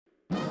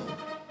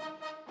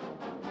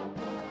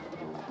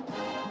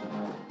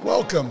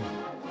Welcome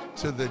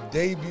to the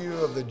debut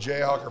of the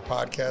Jayhawker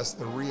Podcast,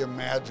 the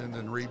reimagined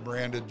and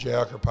rebranded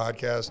Jayhawker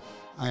Podcast.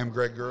 I am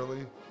Greg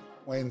Gurley,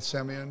 Wayne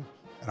Simeon,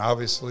 and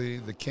obviously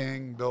the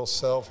King, Bill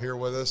Self, here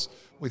with us.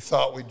 We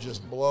thought we'd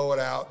just blow it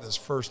out this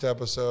first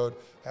episode,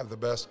 have the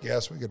best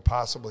guests we could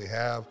possibly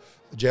have.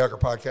 The Jayhawker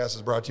Podcast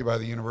is brought to you by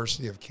the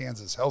University of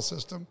Kansas Health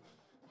System.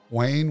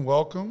 Wayne,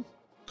 welcome.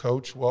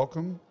 Coach,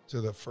 welcome to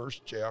the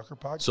first Jayhawker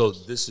Podcast. So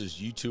this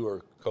is you two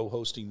are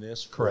co-hosting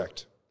this?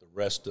 Correct. The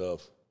rest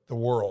of the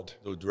world.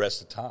 The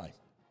rest of time.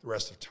 The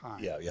rest of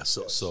time. Yeah.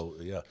 So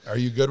yeah. Are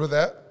you good with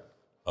that?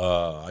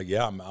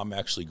 Yeah, I'm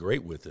actually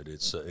great with it.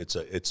 It's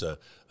a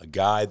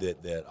guy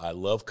that I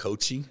love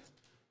coaching,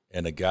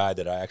 and a guy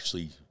that I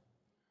actually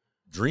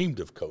dreamed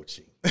of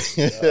coaching. Was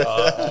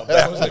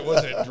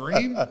it a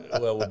dream?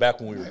 Well, back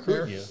when we were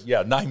recruiting you.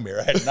 Yeah, nightmare.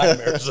 I had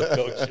nightmares of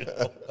coaching.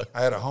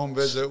 I had a home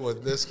visit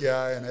with this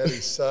guy and Eddie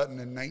Sutton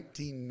in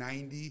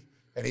 1990.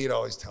 And he'd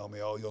always tell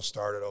me, "Oh, you'll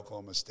start at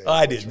Oklahoma State."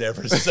 I did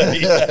never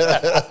say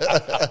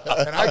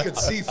that. And I could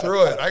see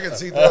through it. I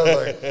was like,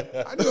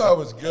 I knew I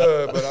was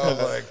good, but I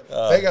was like,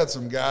 they got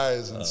some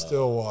guys in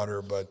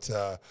Stillwater, but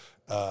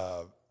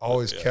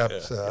always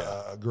kept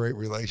a great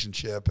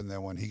relationship. And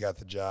then when he got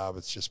the job,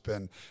 it's just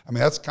been, I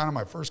mean, that's kind of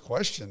my first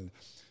question.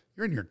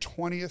 You're in your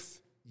 20th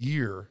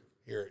year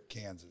here at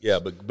Kansas. Yeah,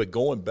 but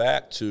going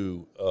back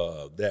to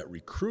that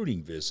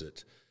recruiting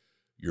visit,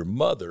 your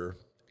mother,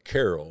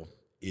 Carol,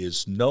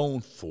 is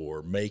known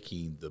for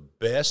making the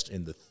best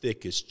and the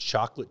thickest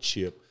chocolate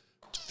chip,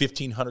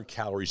 1,500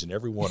 calories in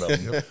every one of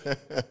them,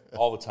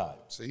 all the time.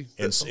 See,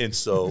 and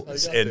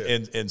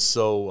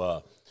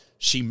so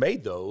she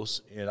made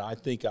those, and I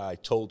think I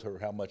told her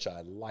how much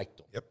I liked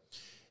them. Yep.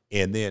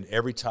 And then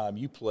every time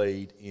you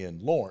played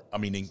in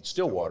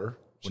Stillwater,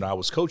 when I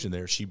was coaching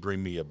there, she'd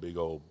bring me a big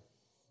old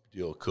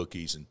deal of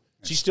cookies, and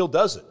she still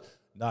does it.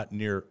 Not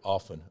near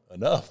often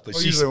enough, but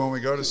usually when we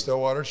go to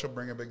Stillwater, she'll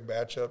bring a big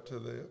batch up to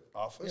the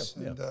office.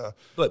 Yeah, and,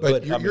 But I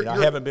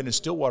haven't been in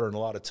Stillwater in a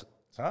lot of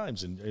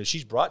times, and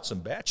she's brought some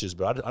batches,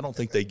 but I don't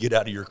think they get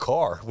out of your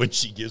car when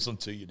she gives them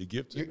to you to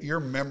give to you.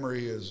 Your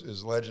memory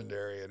is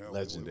legendary.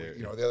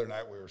 Legendary. The other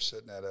night we were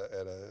sitting at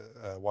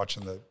a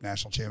watching the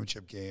national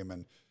championship game,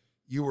 and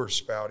you were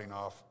spouting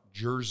off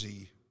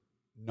jersey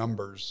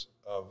numbers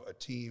of a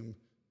team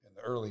in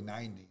the early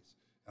 90s.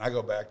 I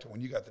go back to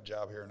when you got the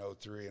job here in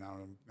 2003, and I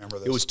don't remember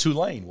this. It was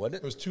Tulane, wasn't it?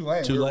 It was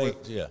Tulane. Tulane,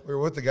 We were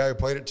with the guy who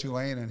played at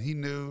Tulane, and he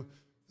knew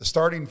the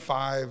starting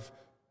five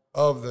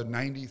of the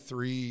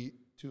 93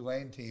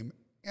 Tulane team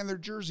and their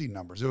jersey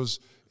numbers.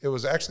 It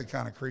was actually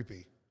kind of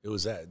creepy. It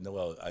was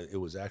it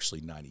was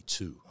actually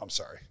 92. I'm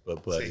sorry.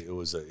 But it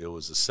was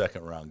a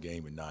second-round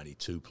game in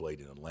 92 played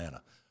in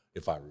Atlanta,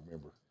 if I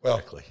remember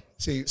correctly.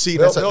 See,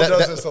 Bill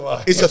does this a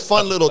lot. It's a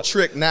fun little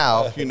trick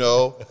now,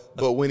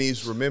 but when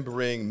he's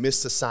remembering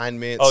missed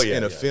assignments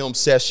in a film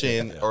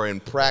session or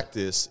in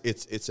practice,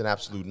 it's an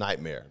absolute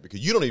nightmare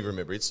because you don't even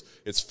remember. It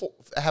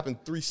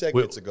happened 3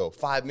 segments ago,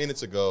 5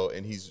 minutes ago,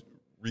 and he's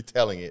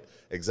retelling it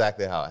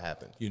exactly how it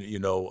happened. You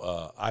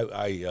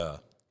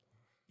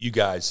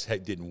guys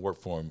didn't work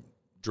for him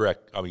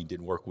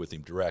didn't work with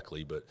him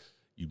directly, but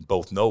you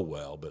both know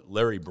well. But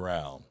Larry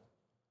Brown,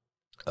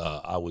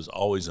 I was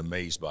always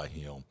amazed by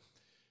him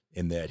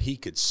in that he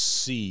could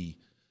see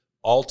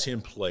all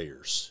 10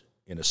 players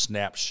in a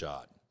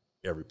snapshot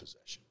every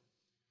possession.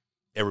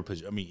 I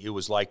mean, it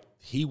was like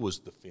he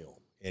was the film,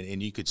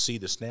 and you could see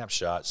the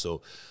snapshot.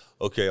 So,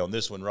 okay, on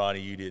this one,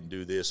 Ronnie, you didn't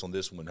do this. On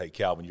this one, hey,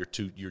 Calvin,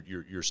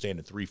 you're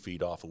standing 3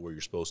 feet off of where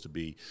you're supposed to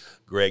be.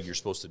 Greg, you're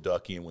supposed to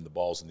duck in when the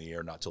ball's in the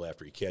air, not till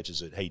after he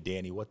catches it. Hey,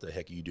 Danny, what the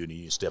heck are you doing? You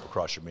need to step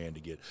across your man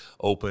to get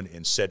open.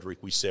 And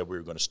Cedric, we said we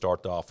were going to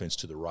start the offense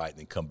to the right and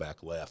then come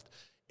back left,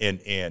 and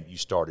you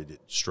started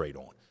it straight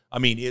on. I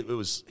mean,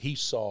 he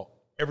saw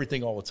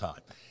everything all the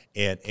time.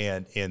 And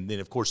then,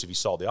 of course, if he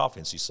saw the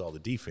offense, he saw the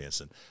defense.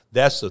 And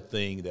that's the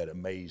thing that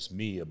amazed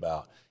me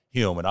about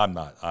him. And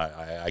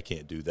I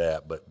can't do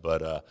that. But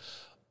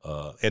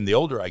and the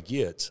older I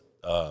get,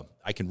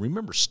 I can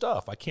remember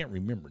stuff. I can't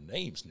remember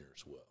names near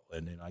as well.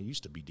 And I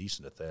used to be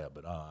decent at that,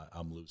 but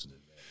I'm losing it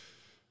now.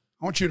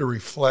 I want you to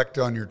reflect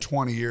on your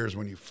 20 years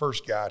when you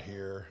first got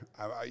here.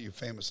 You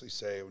famously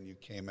say when you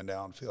came in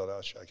down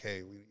Fieldhouse, you're like,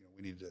 hey, we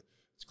need to.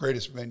 It's the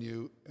greatest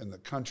venue in the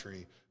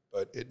country,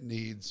 but it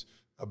needs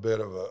a bit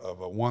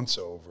of a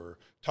once-over.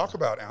 Talk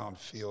about Allen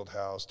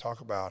Fieldhouse. Talk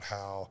about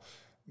how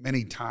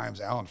many times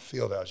Allen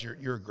Fieldhouse,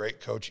 you're a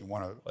great coach. You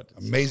won an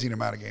amazing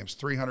amount of games,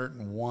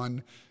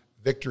 301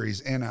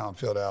 victories in Allen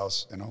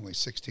Fieldhouse and only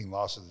 16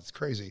 losses. It's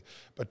crazy.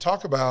 But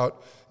talk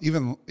about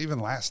even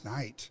last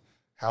night,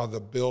 how the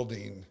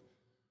building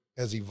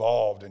has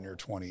evolved in your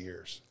 20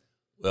 years.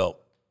 Well,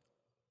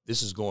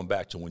 this is going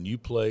back to when you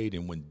played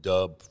and when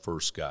Dub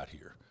first got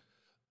here.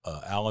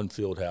 Allen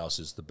Fieldhouse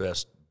is the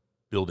best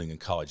building in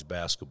college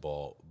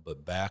basketball,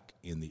 but back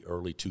in the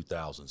early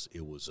 2000s,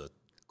 it was a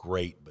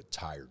great but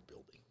tired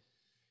building.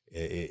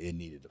 It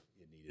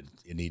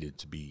needed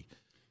to be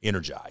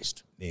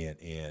energized,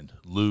 and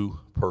Lou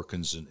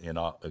Perkins and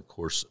of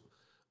course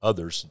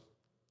others,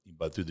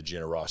 but through the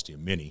generosity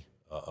of many,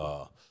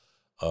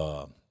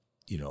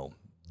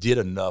 did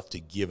enough to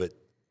give it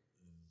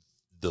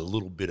the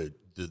little bit of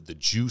the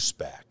juice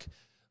back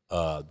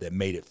that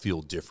made it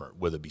feel different,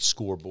 whether it be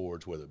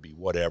scoreboards, whether it be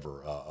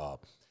whatever. I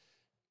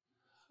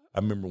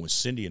remember when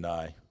Cindy and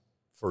I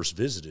first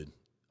visited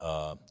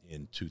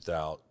in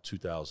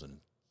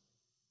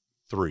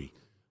 2003.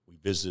 We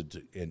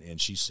visited,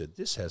 and she said,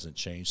 this hasn't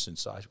changed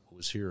since I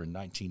was here in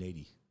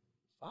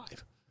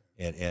 1985.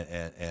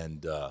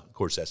 And of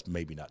course, that's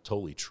maybe not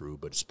totally true,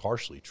 but it's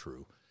partially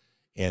true.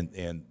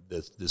 And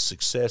the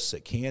success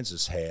that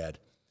Kansas had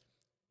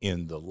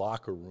in the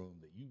locker room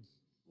that you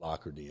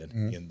lockered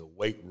in the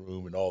weight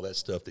room and all that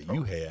stuff that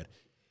you had,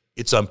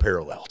 it's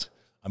unparalleled.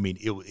 I mean,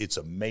 it's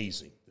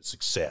amazing, the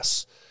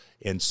success.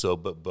 And so,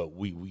 but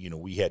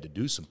we had to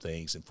do some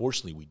things, and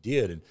fortunately we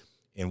did.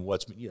 And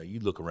what's, you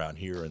look around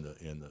here in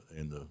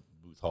the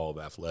Booth Hall of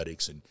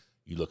Athletics, and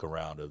you look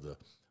around at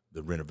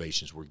the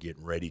renovations we're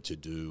getting ready to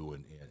do,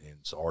 and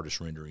some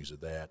artist renderings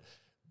of that.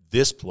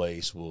 This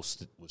place will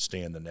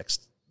stand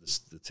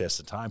the test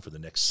of time for the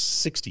next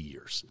 60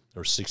 years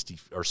or 60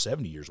 or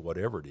 70 years,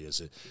 whatever it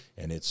is.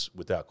 And it's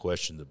without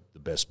question the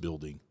best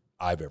building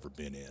I've ever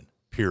been in,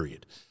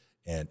 period,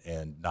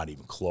 and not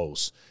even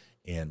close.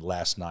 And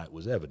last night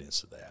was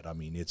evidence of that. I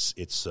mean, it's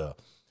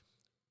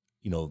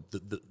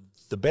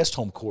the best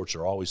home courts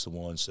are always the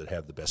ones that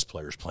have the best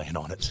players playing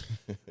on it.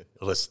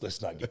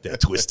 Let's not get that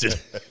twisted.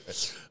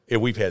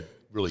 And we've had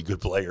really good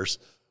players,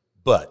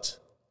 but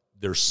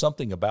there's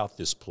something about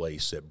this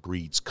place that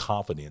breeds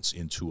confidence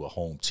into a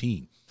home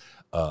team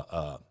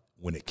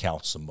when it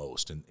counts the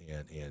most,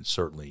 and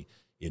certainly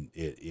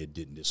it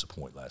didn't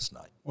disappoint last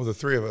night. Well, the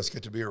three of us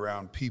get to be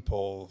around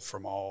people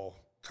from all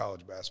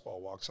college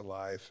basketball walks of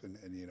life, and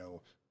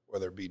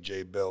whether it be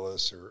Jay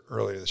Billis or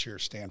earlier this year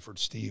Stanford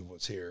Steve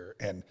was here,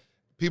 and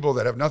people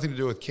that have nothing to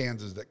do with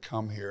Kansas that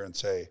come here and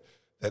say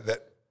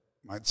that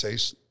might say,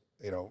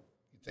 you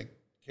think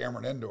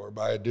Cameron Indoor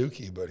by a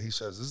Dookie, but he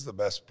says this is the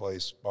best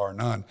place bar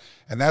none.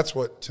 And that's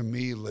what, to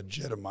me,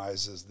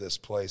 legitimizes this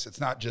place. It's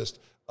not just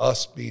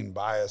us being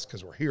biased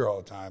because we're here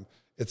all the time.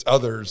 It's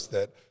others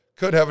that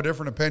could have a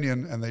different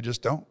opinion, and they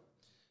just don't.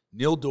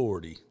 Neil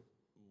Doherty,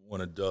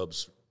 one of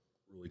Dub's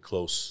really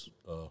close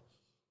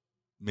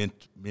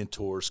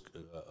mentors,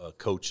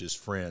 coaches,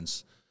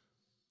 friends.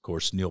 Of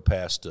course, Neil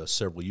passed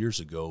several years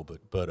ago,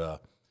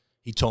 but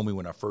he told me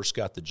when I first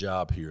got the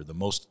job here, the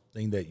most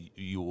thing that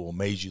you will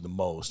amaze you the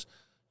most,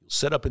 you'll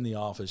set up in the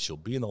office, you'll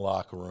be in the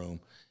locker room,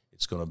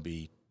 it's going to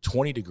be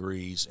 20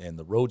 degrees and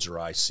the roads are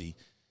icy,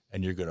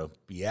 and you're going to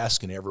be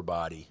asking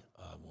everybody,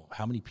 well,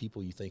 how many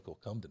people you think will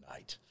come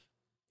tonight?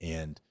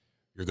 And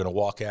you're going to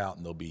walk out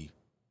and there'll be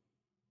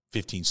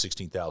 15,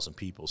 16,000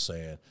 people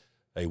saying,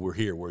 hey, we're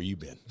here. Where you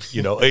been?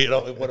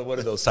 What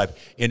are those type?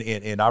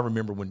 And I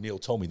remember when Neil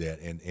told me that,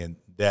 and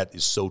that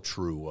is so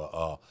true.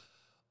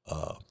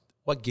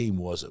 What game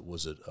was it?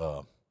 Was it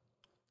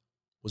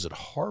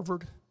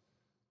Harvard?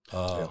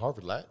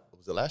 Harvard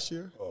was it last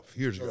year? Oh, a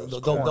few years ago.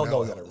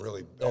 No, had a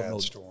really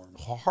bad storm.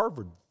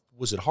 Harvard,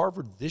 was it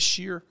Harvard this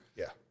year?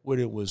 Yeah. When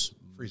it was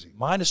freezing,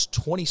 minus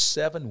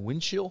 27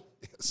 wind chill.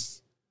 Yes.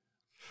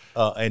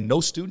 And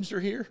no students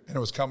are here. And it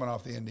was coming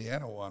off the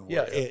Indiana one.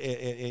 Yeah,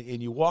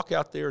 and you walk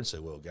out there and say,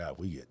 well, God,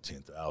 we get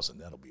 10,000,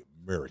 that'll be a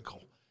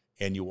miracle.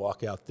 And you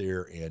walk out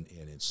there, and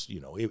it's,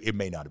 it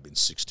may not have been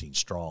 16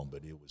 strong,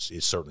 but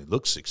it certainly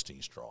looked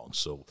 16 strong.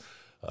 So,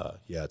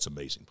 it's an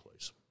amazing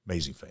place,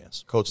 amazing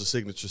fans. Coach, the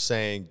signature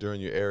saying during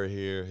your era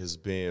here has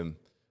been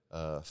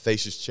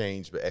faces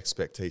change, but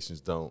expectations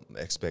don't.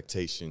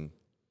 Expectation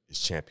is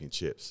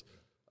championships.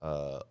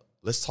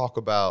 Let's talk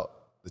about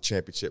the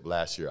championship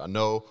last year. I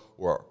know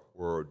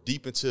we're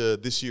deep into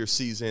this year's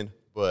season,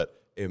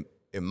 but in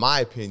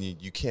my opinion,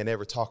 you can't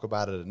ever talk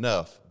about it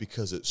enough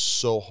because it's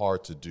so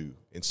hard to do.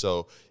 And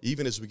so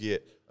even as we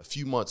get a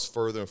few months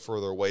further and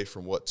further away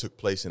from what took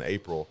place in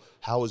April,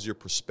 how is your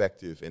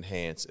perspective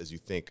enhanced as you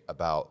think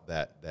about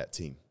that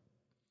team?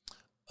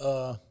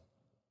 Well,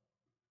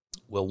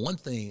 one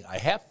thing I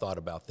have thought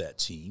about that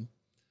team,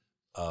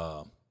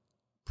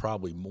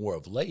 probably more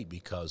of late,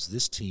 because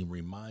this team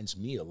reminds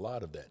me a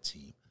lot of that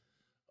team.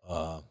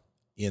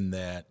 In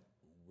that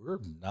we're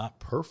not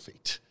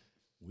perfect.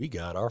 We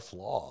got our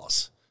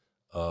flaws.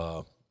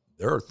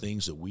 There are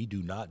things that we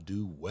do not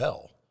do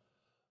well,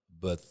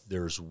 but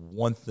there's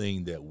one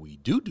thing that we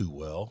do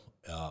well,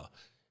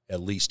 at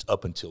least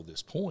up until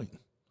this point.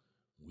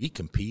 We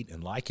compete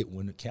and like it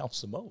when it counts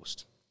the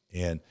most.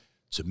 And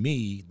to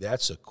me,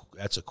 that's a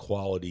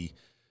quality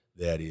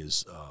that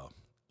is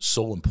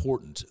so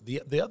important.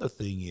 The other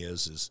thing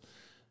is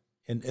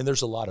And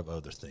there's a lot of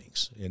other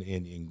things,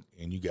 and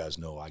you guys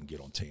know I can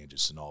get on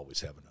tangents and always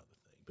have another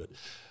thing,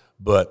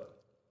 but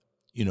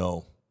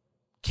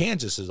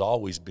Kansas has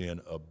always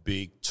been a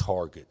big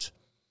target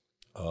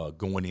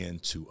going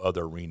into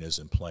other arenas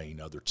and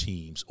playing other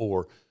teams,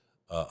 or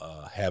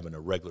having a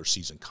regular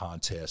season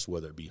contest,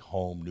 whether it be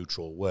home,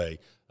 neutral, away,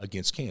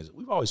 against Kansas.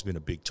 We've always been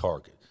a big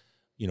target,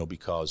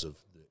 because of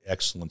the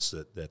excellence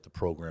that the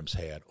program's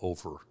had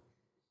over,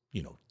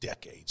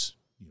 decades,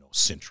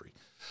 century.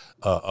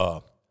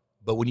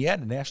 But when you add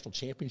a national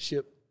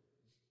championship,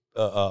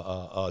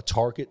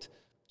 target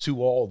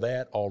to all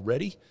that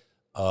already.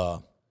 I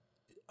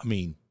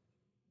mean,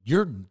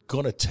 you're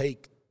going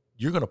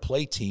to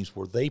play teams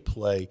where they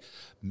play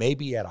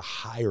maybe at a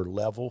higher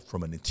level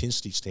from an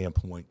intensity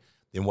standpoint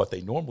than what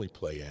they normally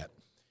play at.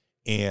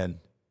 And,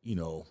 you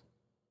know,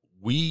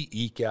 we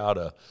eke out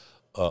a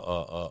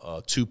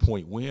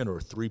 2-point win or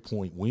a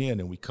 3-point win,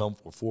 and we come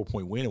for a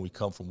 4-point win, and we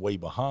come from way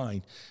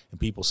behind, and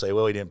people say,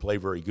 well, he didn't play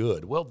very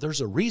good. Well,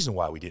 there's a reason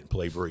why we didn't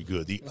play very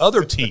good. The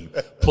other team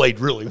played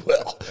really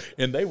well,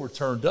 and they were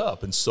turned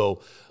up. And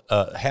so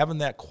having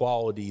that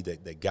quality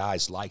that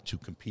guys like to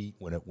compete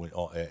when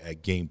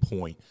at game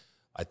point,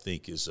 I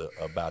think is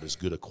about as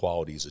good a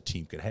quality as a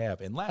team could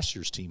have. And last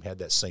year's team had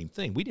that same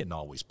thing. We didn't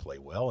always play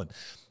well, and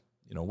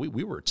you know,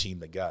 we were a team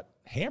that got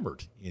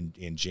hammered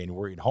in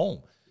January at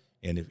home.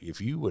 And if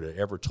you would have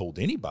ever told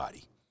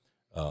anybody,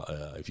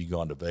 if you'd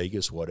gone to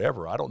Vegas,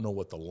 whatever, I don't know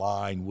what the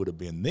line would have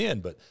been then,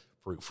 but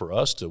for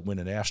us to win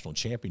a national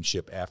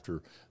championship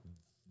after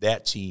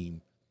that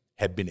team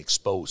had been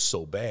exposed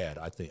so bad,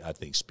 I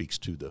think speaks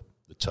to the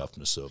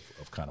toughness of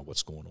kind of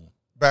what's going on.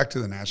 Back to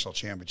the national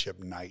championship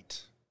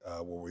night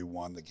where we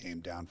won the game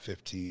down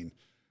 15.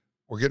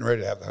 We're getting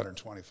ready to have the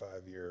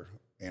 125-year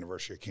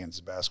anniversary of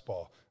Kansas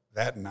basketball.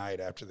 That night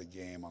after the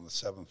game on the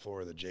 7th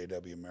floor of the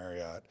JW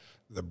Marriott,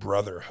 the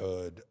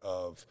brotherhood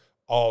of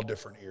all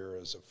different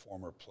eras of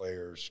former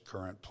players,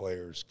 current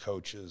players,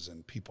 coaches,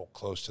 and people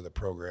close to the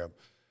program.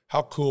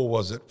 How cool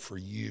was it for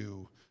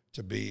you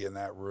to be in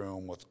that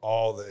room with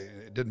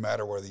it didn't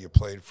matter whether you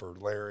played for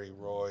Larry,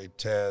 Roy,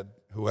 Ted,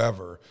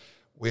 whoever.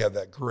 We had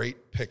that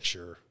great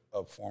picture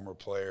of former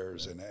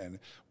players, and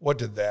what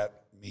did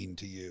that mean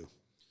to you?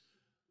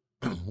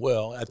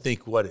 Well, I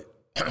think what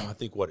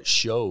it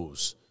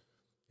shows,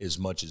 as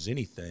much as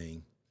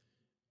anything,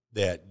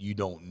 that you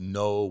don't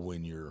know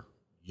when you're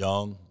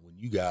young. When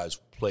you guys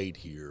played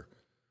here,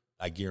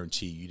 I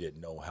guarantee you didn't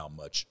know how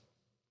much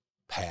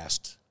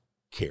past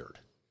cared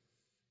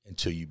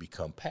until you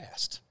become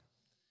past.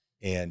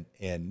 And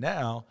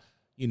now,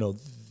 you know,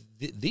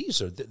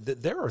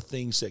 there are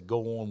things that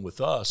go on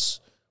with us,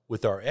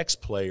 with our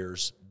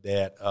ex-players,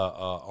 that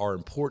are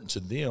important to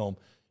them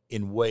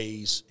in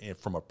ways, and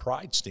from a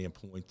pride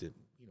standpoint, that,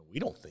 you know, we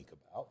don't think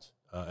about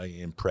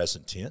in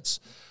present tense.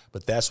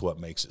 But that's what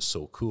makes it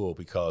so cool,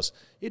 because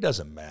it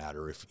doesn't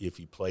matter if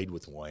you played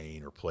with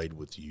Wayne or played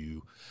with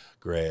you,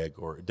 Greg,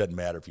 or it doesn't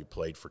matter if you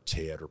played for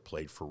Ted or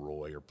played for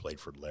Roy or played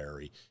for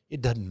Larry.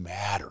 It doesn't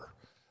matter.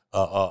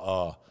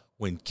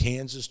 When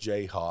Kansas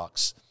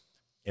Jayhawks,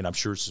 and I'm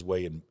sure it's this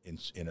way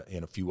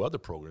in a few other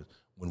programs,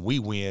 when we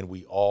win,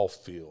 we all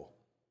feel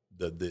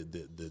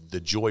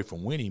the joy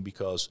from winning,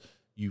 because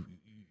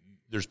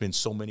there's been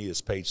so many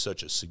that's paid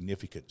such a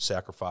significant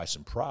sacrifice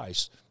and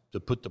price to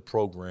put the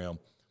program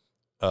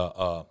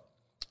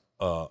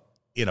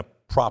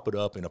prop it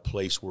up in a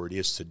place where it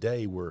is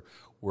today,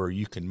 where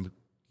you can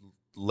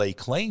lay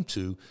claim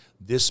to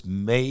this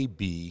may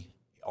be,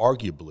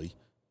 arguably,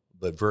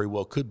 but very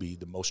well could be,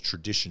 the most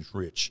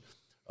tradition-rich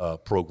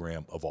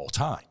program of all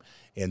time.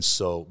 And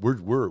so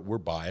we're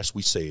biased.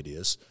 We say it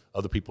is.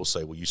 Other people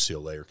say, well,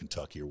 UCLA or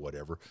Kentucky or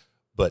whatever.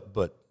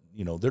 But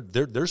you know,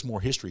 there's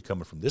more history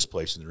coming from this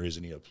place than there is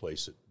any other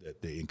place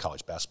that in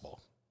college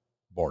basketball,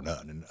 bar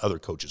none, and other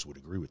coaches would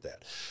agree with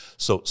that.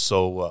 So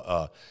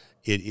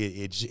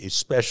it's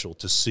special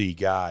to see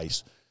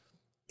guys,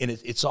 and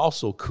it's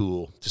also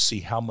cool to see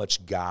how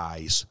much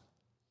guys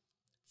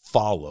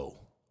follow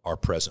our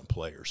present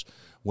players.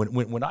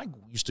 When I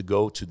used to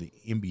go to the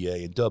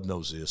NBA, and Dub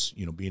knows this,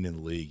 you know, being in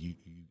the league,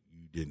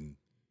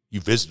 you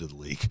visited the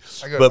league,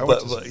 but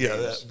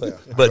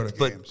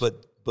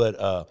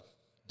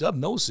Dub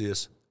knows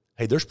this.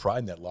 Hey, there's pride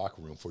in that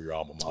locker room for your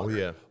alma mater. Oh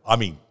yeah, I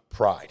mean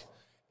pride.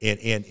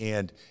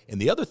 And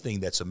the other thing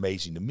that's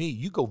amazing to me,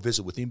 you go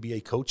visit with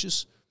NBA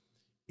coaches,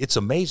 it's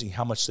amazing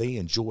how much they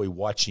enjoy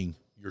watching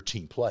your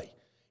team play.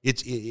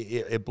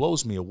 It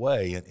blows me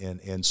away.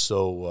 And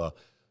so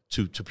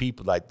to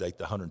people like the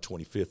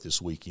 125th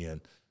this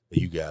weekend that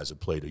you guys have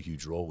played a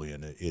huge role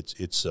in,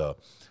 it's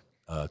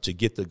to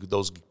get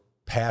those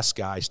past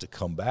guys to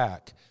come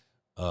back.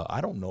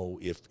 I don't know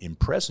if in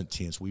present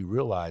tense we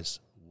realize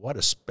what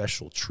a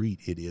special treat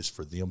it is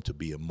for them to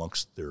be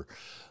amongst their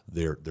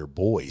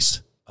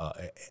boys.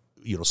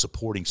 You know,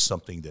 supporting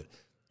something that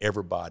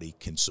everybody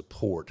can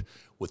support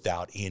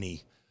without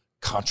any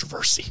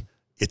controversy.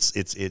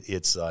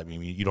 It's. I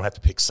mean, you don't have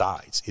to pick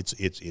sides.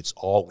 It's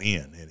all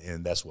in,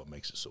 and that's what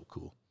makes it so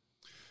cool.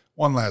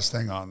 One last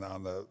thing on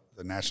the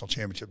national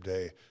championship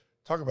day.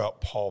 Talk about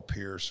Paul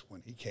Pierce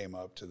when he came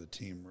up to the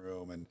team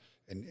room,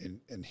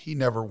 and he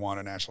never won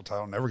a national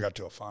title, never got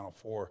to a Final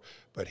Four.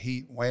 But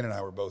Wayne and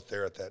I were both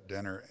there at that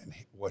dinner, and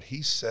what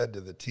he said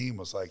to the team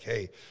was like,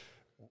 "Hey,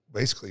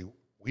 basically,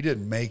 we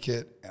didn't make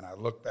it, and I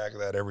look back at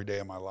that every day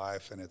of my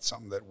life, and it's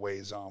something that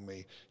weighs on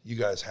me. You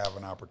guys have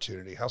an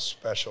opportunity." How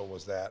special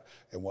was that,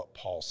 and what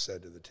Paul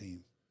said to the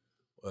team?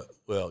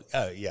 Well,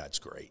 yeah, it's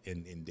great,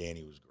 and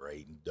Danny was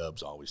great, and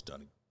Dub's always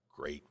done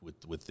great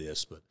with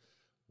this. But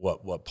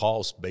what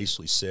Paul's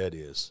basically said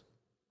is,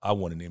 I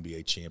won an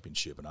NBA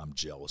championship, and I'm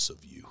jealous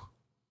of you.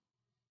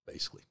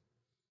 basically.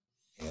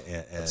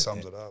 That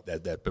sums it up.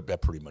 That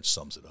pretty much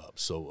sums it up.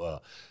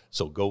 So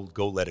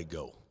go let it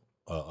go.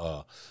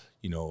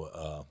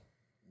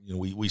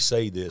 We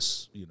say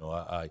this.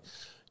 I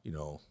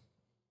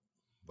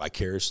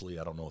vicariously.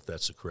 I don't know if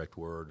that's the correct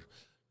word.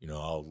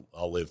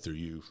 I'll live through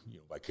you,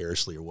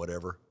 vicariously or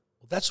whatever.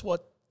 Well, that's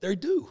what they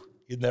do.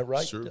 Isn't that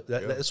right? Sure.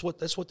 That's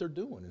what they're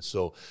doing, and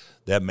so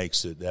that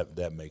makes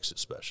it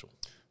special.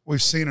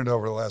 We've seen it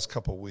over the last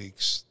couple of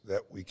weeks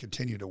that we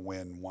continue to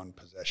win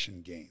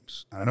one-possession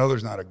games. And I know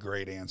there's not a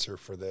great answer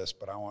for this,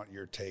 but I want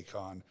your take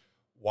on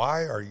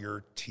why are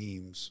your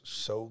teams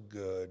so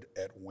good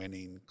at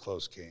winning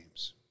close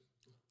games?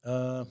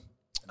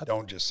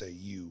 Don't just say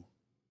you.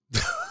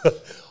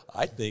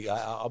 I think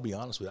I'll be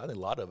honest with you. I think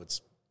a lot of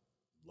it's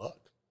luck.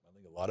 I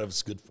think a lot of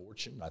it's good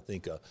fortune. I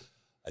think,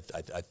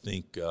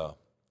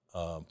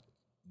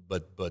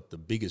 but the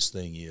biggest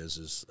thing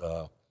is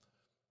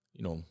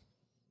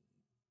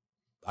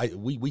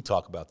we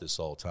talk about this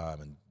all the time,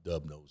 and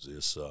Dub knows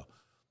this.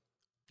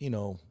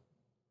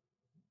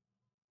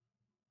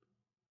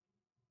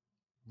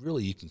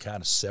 Really, you can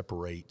kind of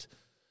separate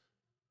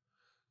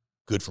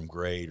good from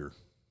great or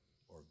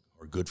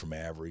good from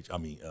average.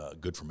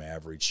 Good from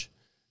average,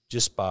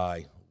 just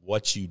by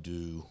what you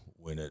do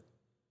when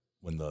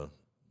the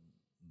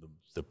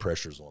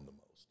pressure's on the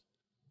most.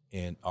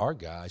 And our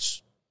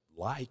guys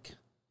like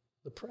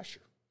the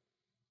pressure.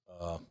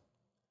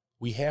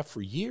 We have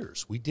for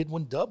years. We did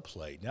when Dub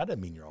played. Now, that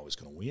doesn't mean you're always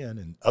going to win,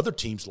 and other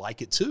teams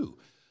like it too.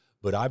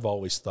 But I've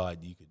always thought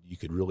you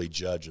could really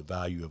judge the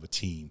value of a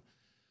team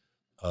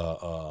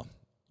the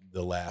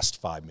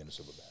last 5 minutes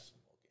of a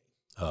basketball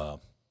game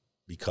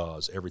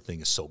because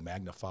everything is so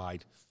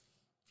magnified.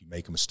 If you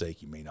make a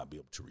mistake, you may not be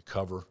able to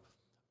recover.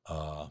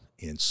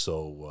 And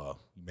so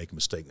you make a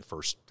mistake in the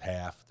first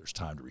half, there's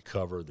time to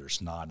recover.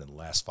 There's not in the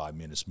last 5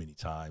 minutes many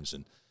times.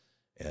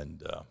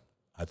 And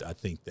I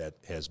think that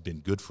has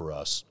been good for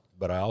us.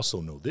 But I also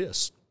know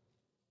this.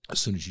 As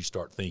soon as you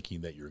start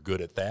thinking that you're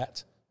good at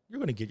that, you're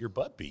going to get your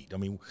butt beat. I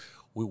mean,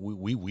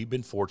 we've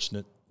been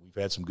fortunate. We've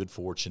had some good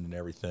fortune and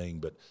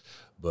everything.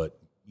 But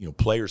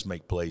players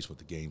make plays with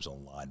the game's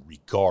on the line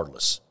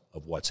regardless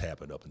of what's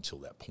happened up until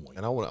that point.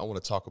 And I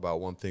want to talk about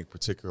one thing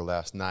particular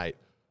last night.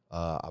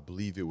 I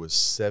believe it was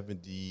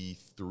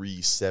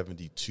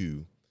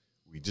 73-72.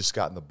 We just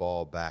gotten the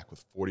ball back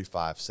with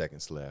 45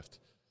 seconds left.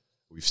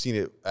 We've seen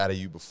it out of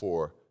you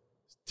before.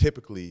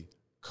 Typically,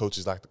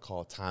 coaches like to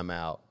call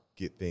timeout,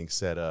 get things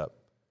set up.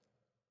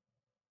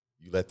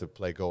 You let the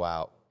play go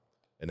out,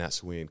 and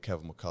that's when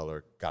Kevin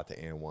McCullough got the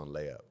and-one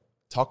layup.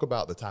 Talk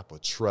about the type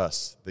of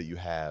trust that you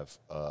have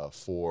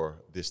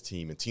for this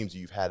team and teams that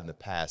you've had in the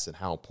past and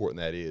how important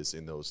that is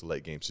in those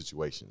late-game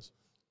situations.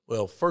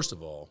 Well, first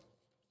of all,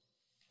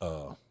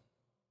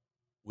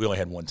 we only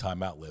had one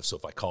timeout left, so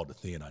if I called it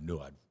then, I knew we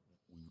would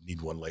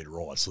need one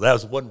later on. So that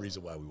was one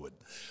reason why we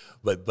wouldn't.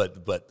 But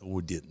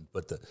we didn't.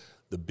 But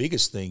the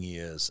biggest thing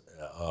is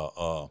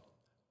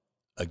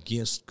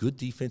against good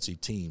defensive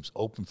teams,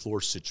 open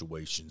floor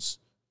situations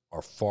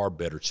are far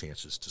better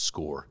chances to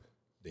score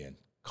than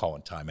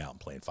calling timeout and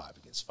playing 5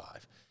 against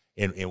 5.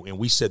 And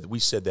we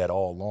said that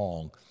all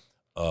along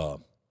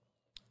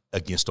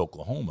against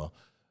Oklahoma.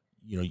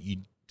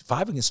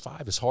 5 against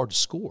 5 is hard to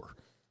score.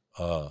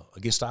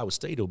 Against Iowa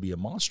State, it'll be a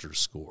monster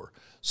score.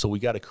 So we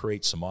got to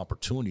create some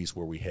opportunities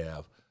where we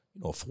have,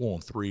 a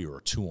 4-on-3 or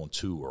a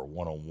 2-on-2 or a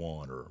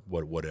 1-on-1 or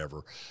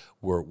whatever,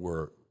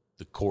 where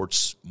the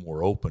court's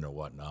more open or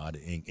whatnot.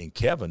 And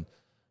Kevin,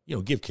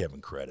 give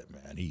Kevin credit,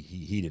 man.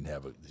 He didn't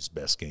have his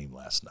best game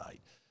last night,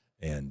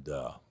 and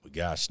but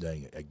gosh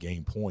dang, at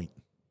game point,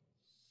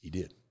 he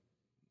did.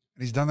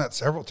 And he's done that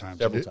several times.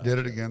 Did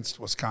it against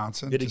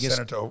Wisconsin. Sent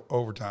it to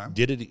overtime.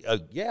 Did it?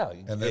 Yeah.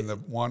 And then the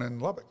one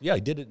in Lubbock. Yeah,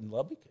 he did it in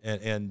Lubbock.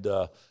 And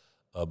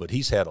but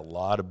he's had a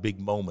lot of big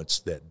moments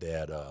that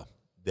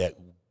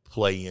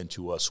play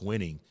into us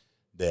winning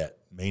that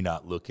may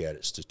not look at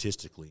it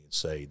statistically and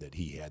say that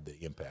he had the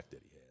impact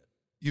that he had.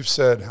 You've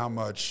said how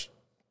much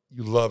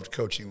you loved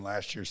coaching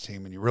last year's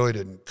team, and you really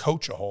didn't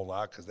coach a whole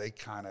lot because they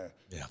kind of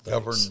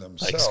governed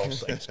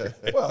themselves. Thanks.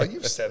 Well,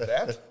 you've said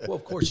that. Well,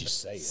 of course you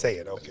say it. Say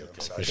it. Okay.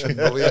 So I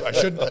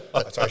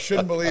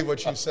shouldn't believe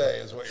what you say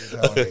is what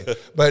you're telling me.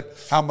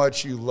 But how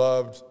much you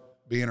loved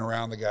being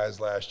around the guys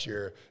last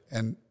year,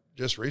 and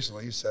just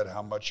recently you said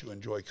how much you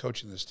enjoy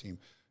coaching this team.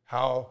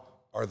 How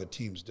are the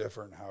teams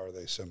different? How are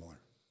they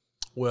similar?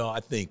 Well, I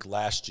think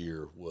last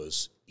year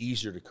was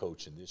easier to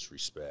coach in this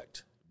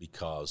respect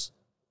because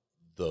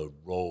the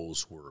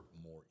roles were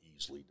more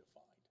easily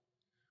defined.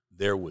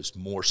 There was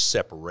more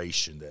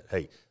separation that,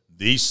 hey,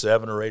 these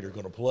 7 or 8 are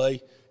going to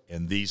play,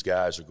 and these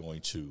guys are going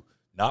to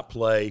not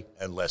play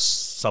unless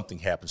something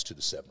happens to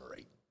the 7 or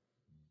 8.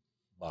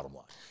 Bottom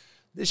line.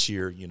 This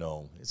year,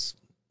 it's,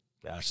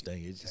 gosh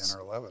dang, it's 10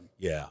 or 11.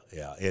 Yeah,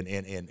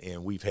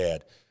 and we've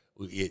had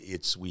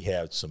we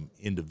had some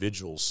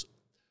individuals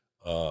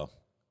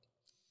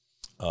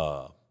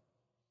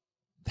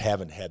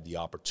haven't had the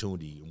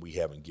opportunity, and we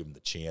haven't given the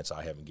chance.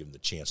 I haven't given the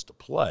chance to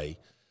play.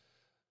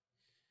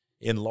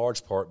 in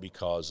large part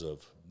because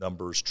of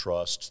numbers,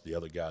 trust, the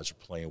other guys are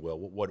playing well,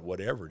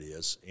 whatever it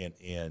is.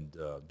 And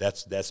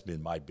that's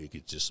been my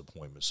biggest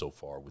disappointment so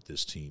far with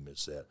this team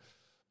is that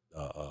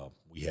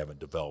we haven't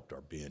developed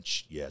our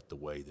bench yet the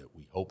way that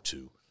we hope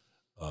to.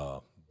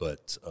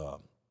 But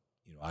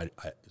I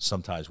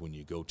sometimes when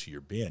you go to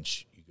your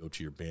bench,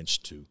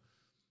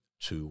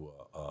 to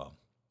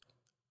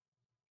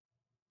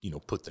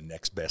put the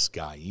next best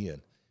guy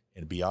in.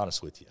 And to be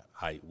honest with you,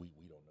 we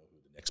don't know who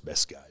the next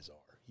best guys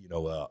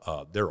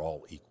are. They're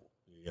all equal.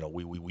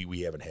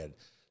 We haven't had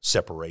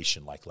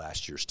separation like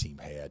last year's team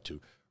had to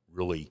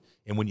really.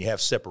 And when you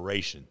have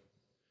separation,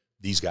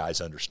 these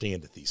guys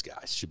understand that these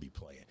guys should be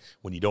playing.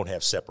 When you don't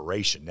have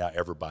separation, now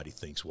everybody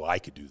thinks, well, I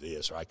could do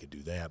this or I could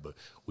do that, but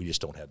we just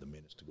don't have the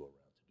minutes to go around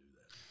to do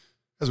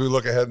that. As we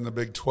look ahead in the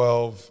Big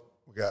 12,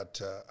 we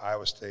got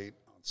Iowa State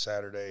on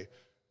Saturday.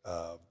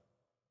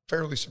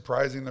 Fairly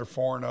surprising they're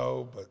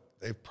 4-0, but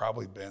they've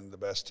probably been the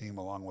best team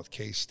along with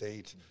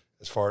K-State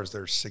as far as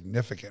their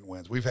significant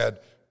wins. We've had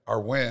our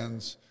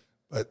wins,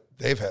 but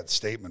they've had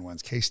statement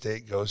wins.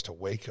 K-State goes to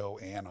Waco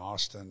and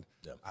Austin.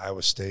 Yep.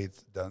 Iowa State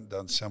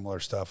done similar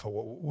stuff.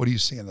 What do you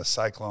see in the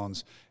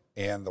Cyclones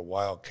and the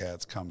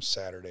Wildcats come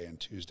Saturday and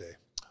Tuesday?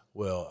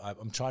 Well,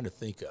 I'm trying to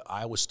think.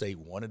 Iowa State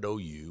won at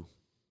OU,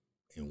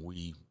 and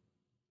we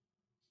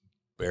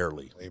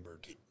barely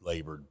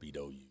labored beat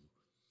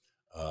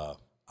OU.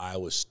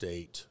 Iowa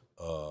State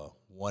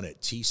won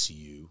at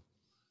TCU,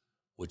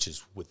 which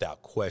is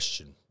without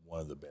question one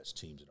of the best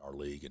teams in our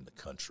league in the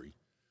country.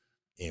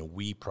 And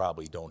we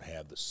probably don't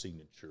have the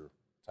signature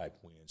type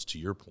wins, to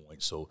your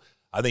point. So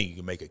I think you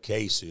can make a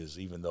case is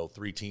even though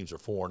 3 teams are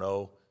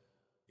 4-0,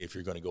 if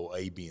you're going to go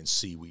A, B, and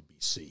C, we'd be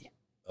C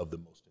of the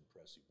most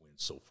impressive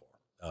wins so far.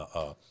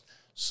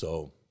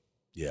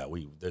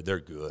 They're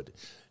good.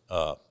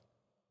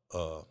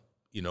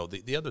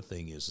 The other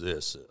thing is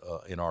this,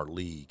 in our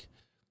league,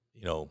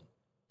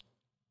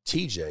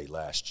 TJ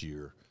last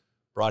year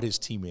brought his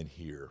team in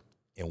here,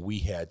 and we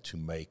had to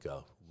make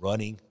a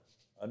running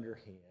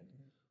underhand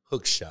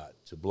hook shot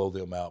to blow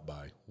them out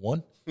by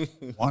one.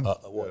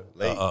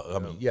 Late.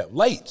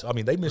 Late. I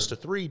mean, they missed a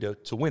 3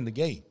 to win the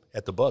game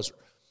at the buzzer.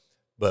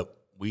 But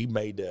we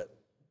made that,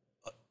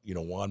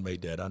 Juan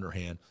made that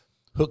underhand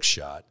hook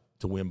shot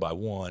to win by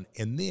 1,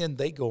 and then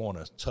they go on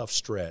a tough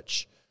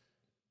stretch,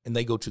 and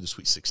they go to the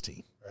Sweet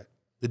 16. Right.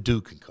 The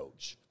Duke can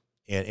coach.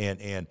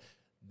 And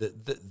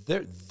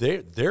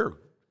they're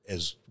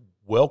as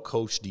well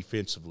coached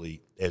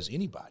defensively as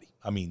anybody.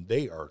 I mean,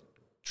 they are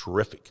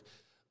terrific.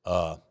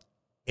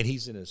 And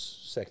he's in his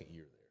second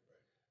year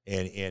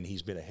there. And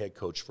he's been a head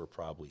coach for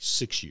probably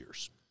 6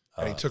 years.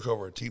 And he took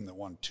over a team that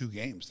won 2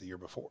 games the year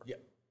before. Yeah.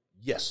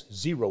 Yes,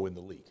 0 in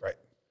the league. Right.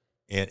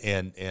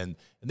 And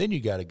then you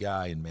got a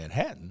guy in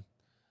Manhattan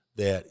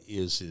that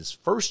is his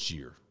first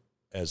year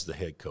as the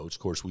head coach.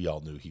 Of course, we all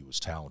knew he was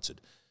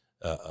talented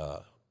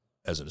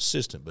as an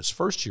assistant, but his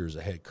first year as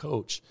a head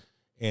coach,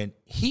 and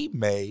he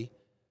and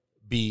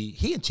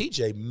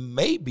TJ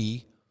may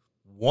be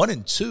 1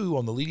 and 2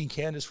 on the leading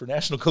candidates for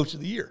National Coach of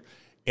the Year,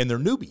 and they're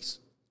newbies.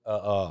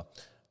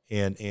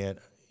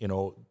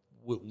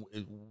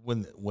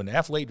 When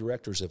athletic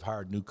directors have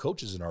hired new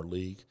coaches in our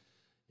league,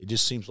 it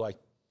just seems like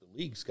the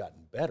league's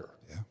gotten better.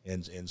 Yeah.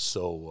 And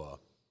so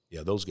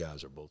those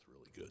guys are both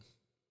really good.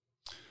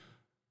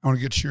 I want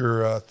to get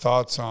your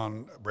thoughts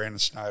on Brandon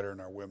Snyder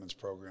and our women's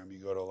program. You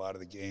go to a lot of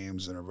the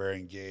games and are very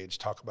engaged.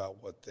 Talk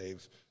about what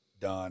they've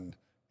done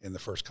in the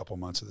first couple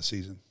months of the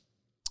season.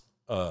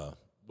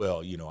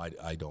 Well,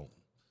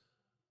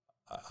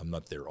 I'm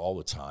not there all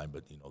the time,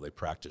 but they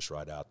practice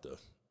right out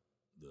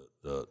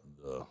the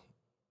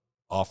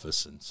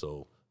office, and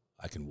so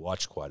I can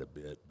watch quite a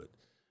bit. But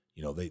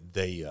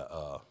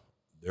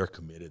they're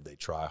committed. They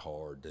try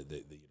hard.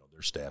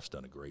 Their staff's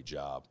done a great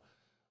job.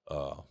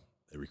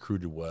 They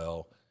recruited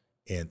well,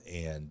 and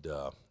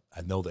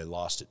I know they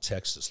lost at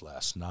Texas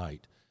last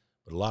night,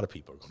 but a lot of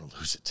people are going to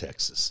lose at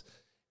Texas.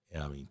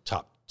 And I mean,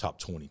 top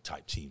 20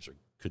 type teams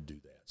could do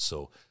that.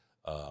 So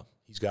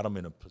he's got them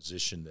in a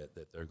position that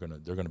they're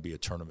going to be a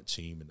tournament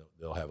team, and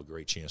they'll have a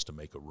great chance to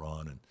make a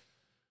run,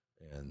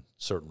 and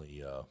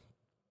certainly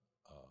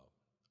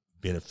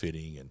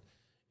benefiting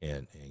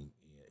and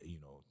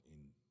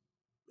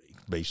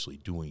basically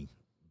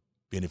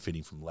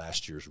benefiting from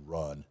last year's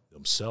run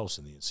themselves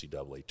in the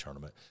NCAA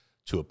tournament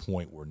to a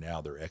point where now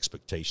their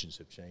expectations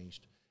have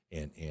changed,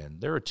 and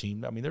they're a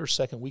team. I mean, they're a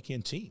second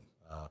weekend team,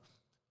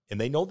 and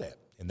they know that,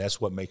 and that's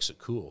what makes it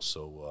cool.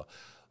 So.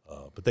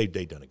 But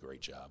they've done a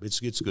great job. It's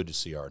good to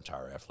see our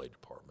entire athletic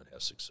department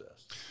have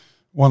success.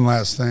 One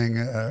last thing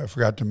I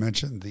forgot to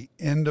mention, the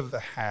end of the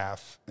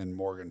half in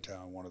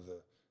Morgantown, one of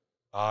the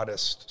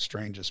oddest,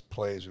 strangest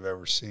plays we've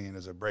ever seen.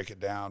 As I break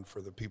it down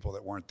for the people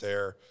that weren't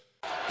there.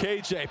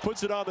 KJ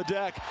puts it on the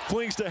deck,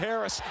 flings to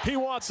Harris. He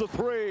wants the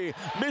 3.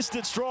 Missed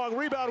it strong.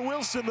 Rebound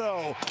Wilson,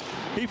 though.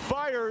 He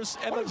fires,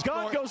 and the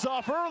gun goes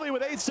off early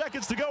with 8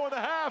 seconds to go in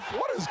the half.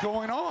 What is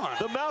going on?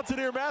 The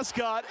Mountaineer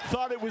mascot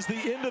thought it was the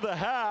end of the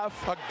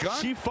half. A gun?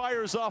 She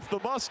fires off the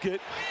musket.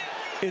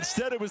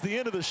 Instead, it was the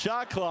end of the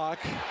shot clock.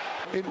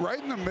 Right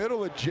in the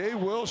middle of Jay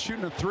Will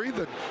shooting a three,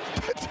 the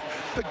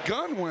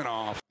gun went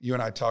off. You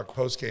and I talked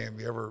post-game. Have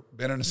you ever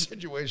been in a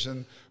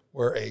situation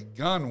where a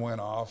gun went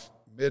off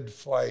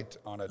mid-flight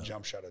on a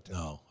jump shot attempt?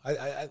 No.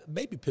 I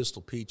maybe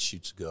Pistol Pete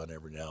shoots a gun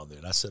every now and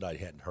then. I said I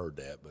hadn't heard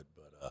that, but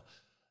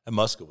that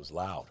musket was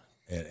loud.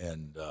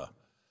 And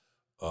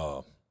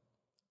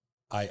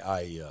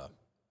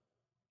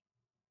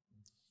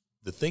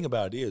the thing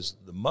about it is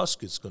the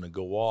musket's going to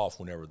go off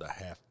whenever the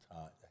halftime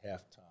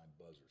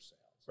buzzer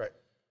sounds. Right.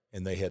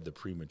 And they had the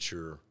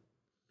premature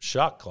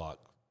shot clock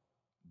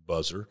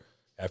buzzer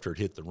after it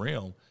hit the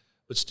rim.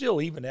 But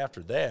still, even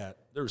after that,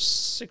 there was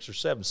 6 or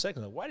 7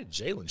 seconds. Why did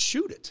Jalen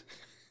shoot it?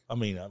 I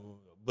mean,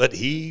 but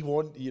he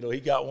won. You know, he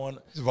got one.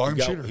 He's a volume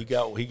shooter. He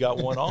got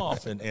one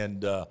off,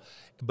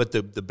 but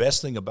the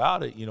best thing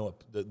about it, you know,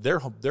 their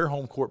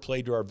home court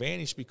played to our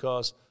advantage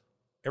because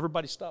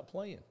everybody stopped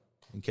playing,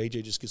 and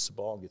KJ just gets the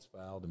ball and gets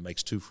fouled and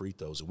makes 2 free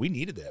throws, and we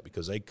needed that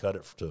because they cut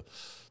it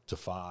to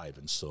 5,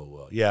 and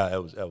so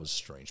that was a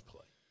strange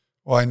play.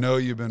 Well, I know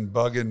you've been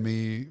bugging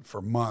me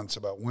for months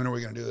about when are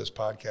we going to do this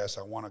podcast.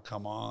 I want to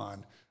come on.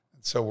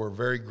 And so we're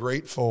very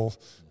grateful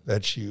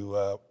that you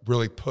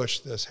really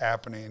pushed this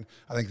happening.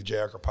 I think the Jay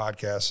Acker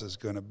podcast is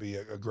going to be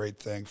a great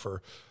thing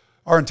for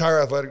our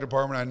entire athletic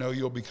department. I know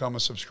you'll become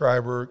a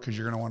subscriber because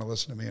you're going to want to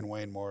listen to me and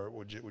Wayne more.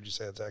 Would you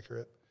say that's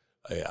accurate?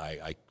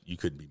 You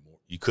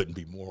couldn't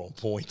be more on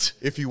point.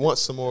 If you want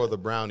some more of the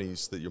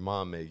brownies that your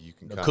mom made, you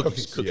can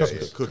cookies.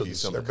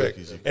 Some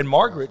cookies. And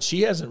Margaret,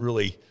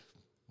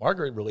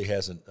 Margaret really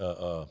hasn't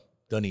done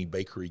any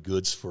bakery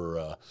goods for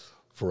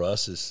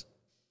us.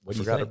 I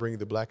forgot to bring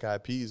the black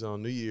eyed peas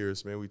on New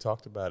Year's, man. We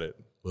talked about it.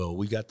 Well,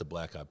 we got the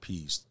black eyed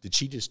peas. Did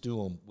she just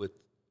do them with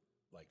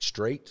like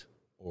straight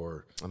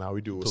or? Now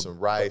we do it with some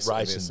rice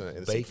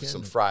and bacon,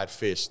 some fried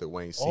fish that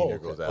Wayne Sr.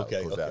 goes out.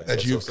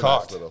 That you've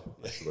caught.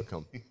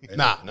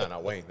 Nah,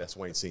 Wayne. That's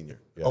Wayne Sr.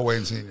 Yeah. Oh,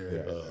 Wayne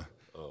Sr.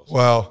 Yeah.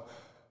 Well,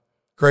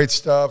 great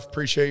stuff.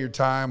 Appreciate your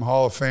time.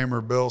 Hall of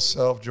Famer Bill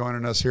Self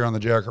joining us here on the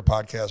Jay Acker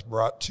podcast,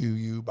 brought to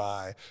you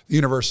by the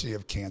University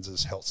of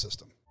Kansas Health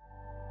System.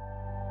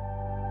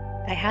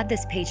 I had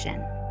this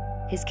patient.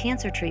 His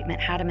cancer treatment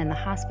had him in the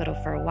hospital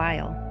for a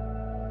while.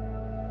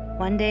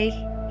 One day,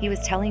 he was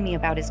telling me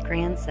about his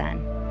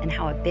grandson and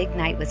how a big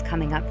night was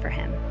coming up for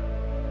him.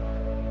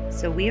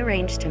 So we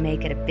arranged to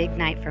make it a big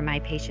night for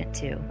my patient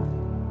too.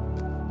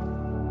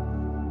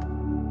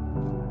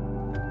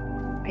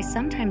 I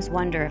sometimes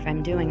wonder if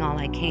I'm doing all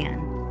I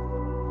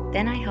can.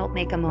 Then I help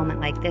make a moment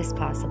like this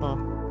possible,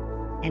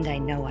 and I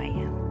know I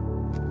am.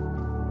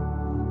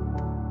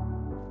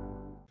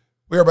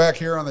 We are back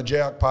here on the Jay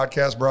Acker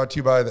podcast, brought to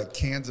you by the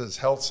Kansas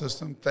Health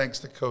System. Thanks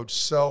to Coach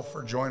Self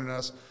for joining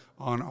us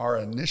on our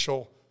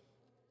initial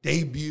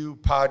debut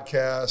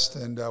podcast,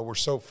 and we're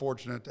so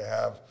fortunate to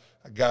have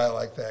a guy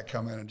like that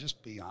come in and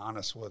just be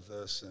honest with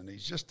us. And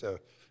he's just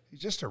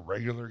a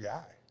regular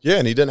guy. Yeah,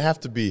 and he doesn't have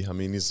to be. I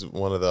mean, he's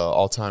one of the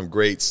all-time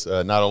greats,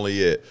 not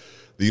only at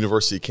the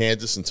University of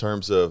Kansas in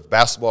terms of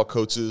basketball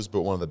coaches,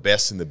 but one of the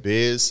best in the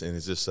biz, and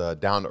he's just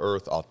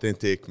down-to-earth,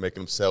 authentic,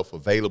 making himself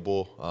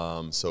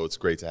available. So it's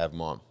great to have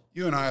him on.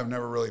 You and I have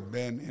never really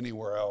been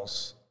anywhere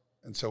else,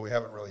 and so we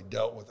haven't really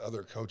dealt with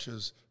other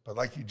coaches. But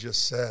like you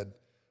just said,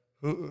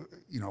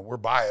 we're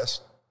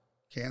biased,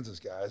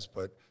 Kansas guys,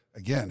 but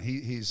again,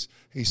 he's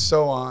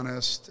so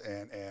honest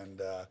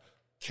and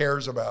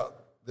cares about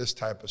this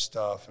type of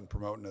stuff and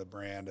promoting the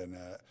brand. And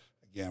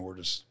again, we're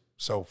just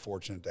so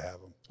fortunate to have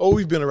him. Oh,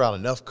 we've been around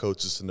enough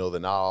coaches to know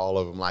that not all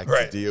of them like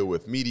to deal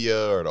with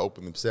media or to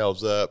open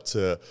themselves up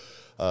to,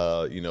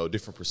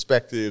 different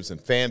perspectives and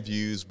fan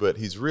views. But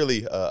he's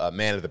really a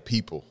man of the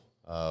people,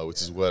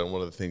 which is one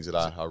of the things that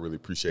I really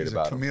appreciate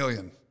about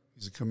him.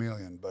 He's a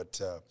chameleon.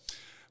 But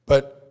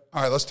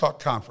all right, let's talk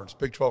conference.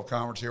 Big 12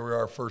 conference. Here we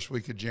are, first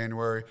week of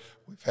January.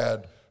 We've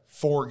had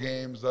 4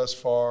 games thus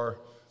far.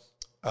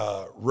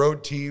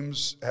 Road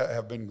teams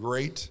have been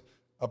great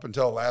up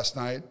until last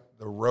night.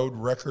 The road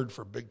record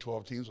for Big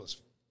 12 teams was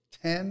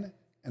 10-5.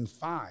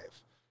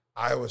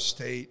 Iowa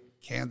State,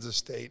 Kansas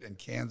State, and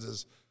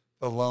Kansas,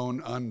 the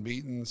lone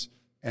unbeatens.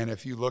 And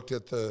if you looked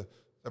at the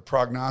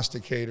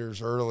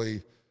prognosticators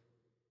early,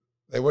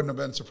 they wouldn't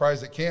have been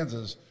surprised at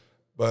Kansas.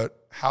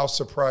 But how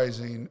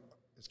surprising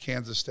is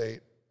Kansas State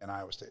and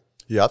Iowa State?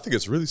 Yeah, I think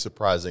it's really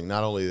surprising,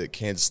 not only that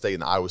Kansas State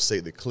and Iowa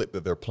State, the clip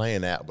that they're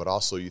playing at, but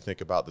also you think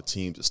about the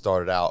teams that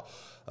started out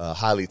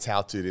highly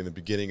touted in the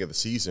beginning of the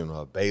season,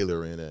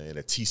 Baylor and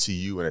a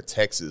TCU and a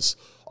Texas,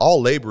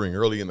 all laboring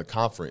early in the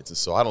conference. And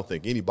so I don't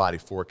think anybody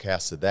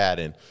forecasted that.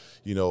 And,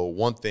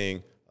 one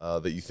thing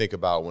that you think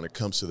about when it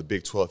comes to the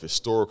Big 12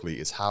 historically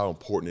is how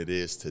important it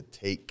is to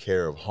take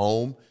care of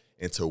home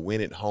and to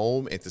win at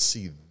home, and to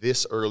see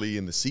this early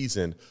in the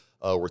season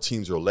where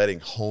teams are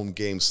letting home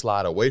games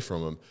slide away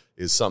from them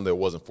is something that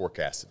wasn't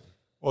forecasted.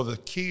 Well, the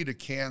key to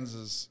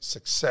Kansas'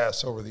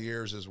 success over the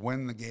years is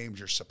win the games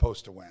you're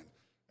supposed to win.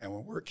 And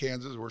when we're at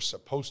Kansas, we're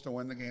supposed to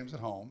win the games at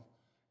home.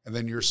 And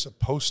then you're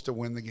supposed to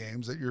win the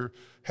games that you're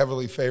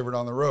heavily favored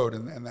on the road,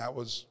 and that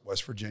was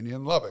West Virginia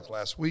and Lubbock.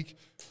 Last week,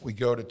 we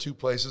go to two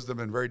places that have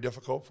been very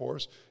difficult for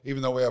us.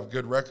 Even though we have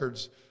good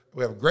records,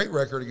 we have a great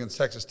record against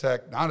Texas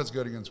Tech, not as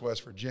good against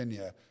West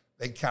Virginia.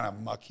 They kind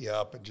of muck you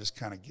up and just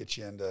kind of get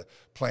you into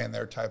playing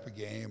their type of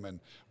game, and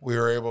we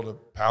were able to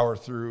power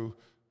through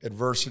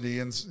adversity,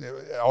 and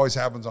it always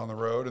happens on the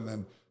road. And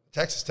then the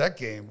Texas Tech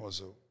game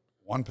was a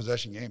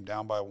one-possession game,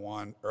 down by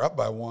one or up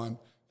by one.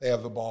 They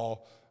have the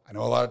ball. I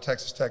know a lot of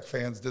Texas Tech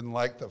fans didn't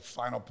like the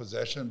final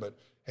possession, but,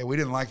 hey, we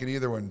didn't like it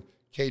either when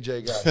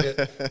KJ got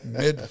hit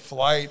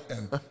mid-flight.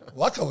 And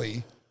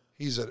luckily,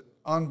 he's an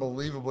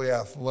unbelievably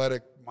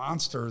athletic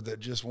monster that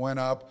just went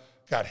up,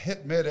 got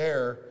hit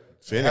midair,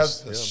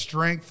 has the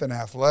strength and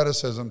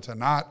athleticism to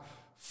not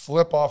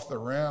flip off the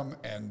rim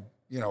and,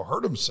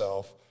 hurt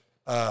himself.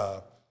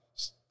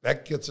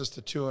 That gets us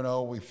to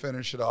 2-0. We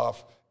finish it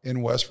off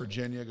in West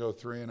Virginia, go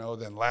 3-0.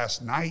 Then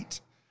last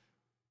night,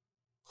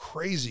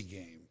 crazy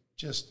game.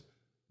 Just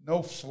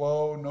no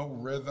flow, no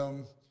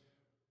rhythm.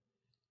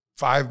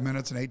 5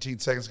 minutes and 18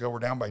 seconds ago, we're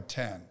down by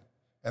 10.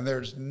 And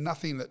there's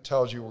nothing that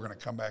tells you we're going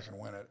to come back and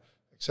win it,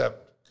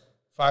 except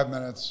 5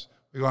 minutes.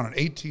 We go on an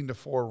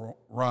 18-4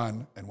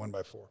 run and win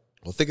by 4.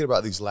 Well, thinking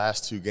about these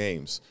last two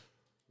games,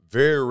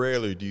 very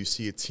rarely do you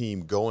see a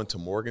team go into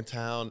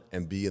Morgantown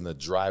and be in the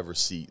driver's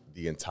seat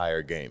the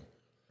entire game.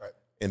 Right.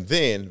 And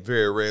then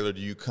very rarely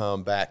do you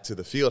come back to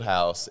the field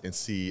house and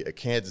see a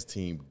Kansas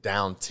team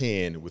down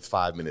 10 with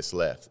 5 minutes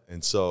left.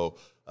 And so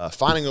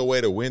finding a way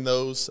to win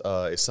those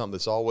is something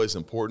that's always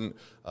important.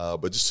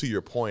 But just to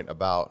your point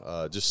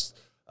about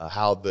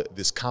how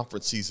this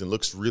conference season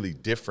looks really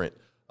different,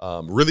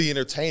 really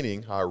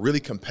entertaining,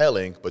 really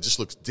compelling, but just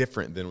looks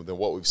different than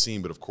what we've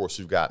seen. But, of course,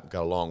 we've got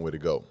a long way to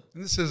go.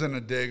 And this isn't a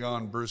dig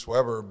on Bruce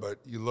Weber, but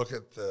you look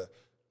at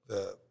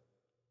the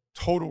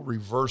total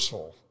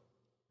reversal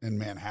in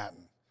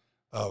Manhattan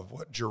of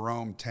what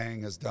Jerome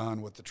Tang has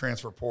done with the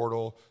transfer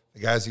portal, the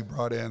guys he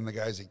brought in, the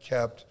guys he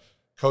kept,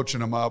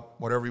 coaching them up,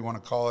 whatever you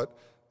want to call it.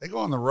 They go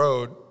on the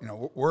road.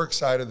 We're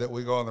excited that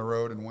we go on the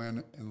road and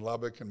win in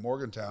Lubbock and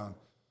Morgantown.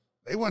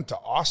 They went to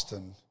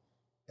Austin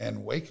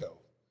and Waco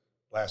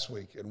last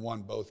week and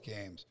won both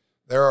games.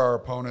 They're our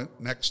opponent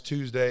next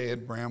Tuesday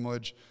at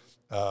Bramlage.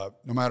 No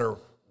matter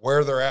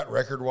where they're at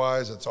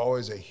record-wise, it's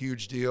always a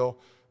huge deal.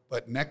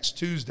 But next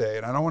Tuesday,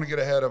 and I don't want to get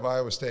ahead of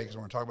Iowa State because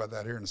we're going to talk about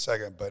that here in a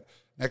second, but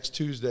next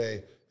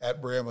Tuesday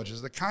at Bramlage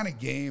is the kind of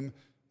game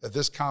that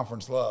this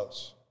conference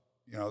loves.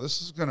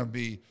 This is going to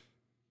be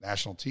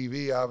national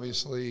TV,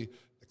 obviously.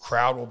 The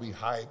crowd will be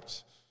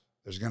hyped.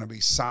 There's going to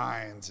be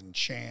signs and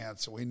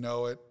chants. We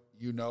know it.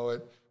 You know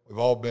it. We've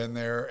all been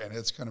there, and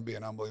it's going to be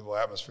an unbelievable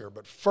atmosphere.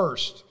 But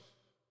first,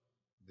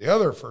 the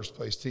other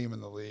first-place team in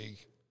the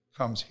league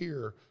comes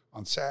here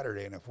on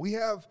Saturday. And if we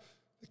have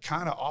the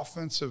kind of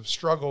offensive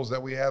struggles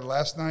that we had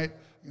last night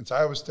against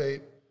Iowa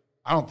State,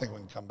 I don't think we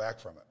can come back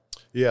from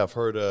it. Yeah, I've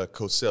heard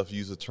Coach Self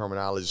use the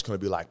terminology. It's going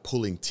to be like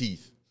pulling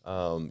teeth,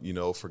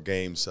 for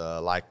games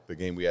like the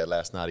game we had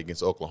last night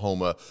against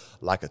Oklahoma,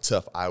 like a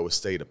tough Iowa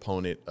State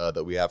opponent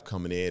that we have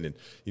coming in. And,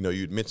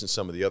 you'd mentioned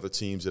some of the other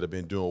teams that have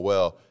been doing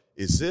well.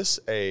 Is this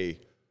a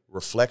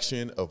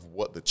reflection of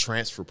what the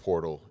transfer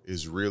portal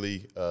is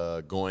really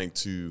going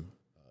to,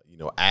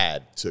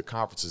 add to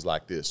conferences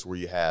like this, where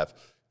you have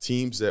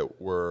teams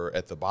that were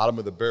at the bottom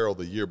of the barrel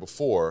the year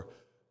before,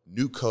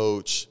 new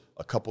coach,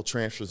 a couple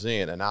transfers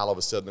in, and now all of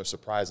a sudden they're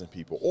surprising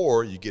people?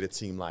 Or you get a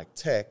team like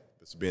Tech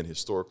that's been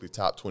historically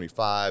top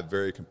 25,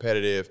 very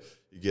competitive.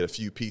 You get a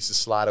few pieces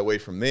slide away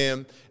from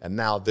them, and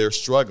now they're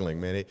struggling,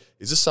 man.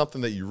 Is this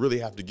something that you really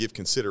have to give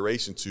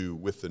consideration to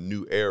with the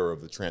new era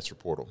of the transfer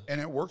portal?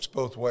 And it works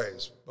both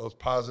ways, both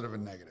positive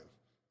and negative.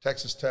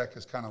 Texas Tech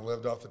has kind of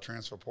lived off the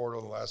transfer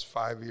portal the last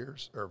 5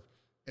 years,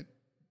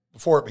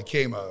 before it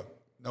became a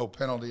no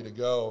penalty to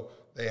go.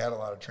 They had a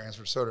lot of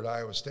transfers. So did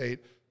Iowa State.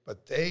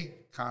 But they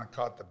kind of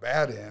caught the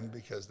bad end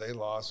because they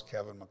lost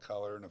Kevin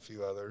McCullough and a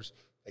few others.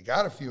 They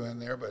got a few in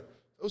there, but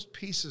those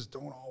pieces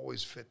don't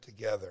always fit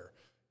together.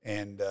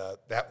 And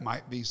that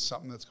might be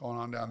something that's going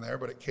on down there.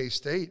 But at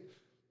K-State,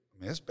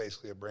 it's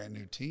basically a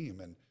brand-new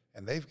team.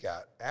 And they've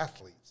got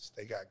athletes.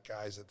 They got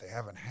guys that they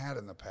haven't had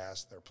in the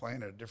past. They're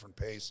playing at a different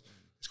pace.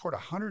 They scored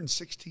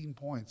 116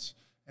 points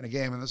in a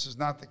game. And this is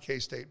not the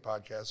K-State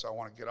podcast, so I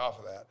want to get off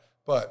of that.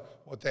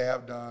 But what they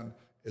have done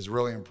is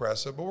really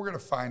impressive. But we're going to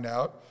find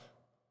out.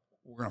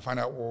 We're going to find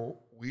out where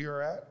we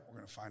are at. We're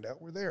going to find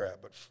out where they're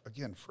at. But,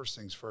 again, first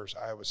things first,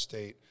 Iowa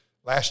State,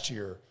 last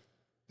year,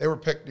 they were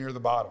picked near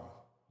the bottom.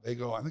 They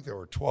go, I think they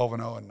were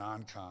 12-0 in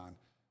non-con.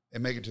 They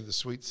make it to the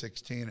Sweet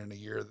 16 in a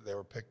year that they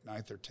were picked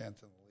 9th or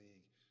 10th in the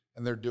league.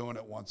 And they're doing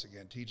it once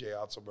again. TJ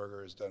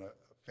Otzelberger has done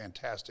a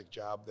fantastic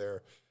job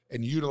there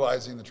in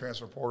utilizing the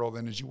transfer portal.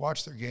 Then as you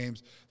watch their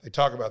games, they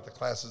talk about the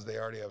classes they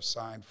already have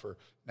signed for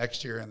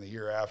next year and the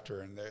year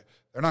after, and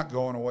they're not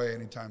going away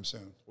anytime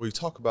soon. Well, you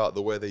talk about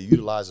the way they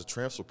utilize the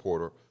transfer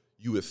portal.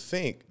 You would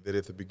think that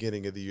at the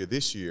beginning of the year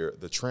this year,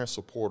 the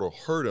transfer portal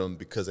hurt them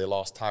because they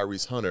lost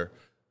Tyrese Hunter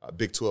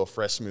Big 12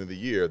 Freshman of the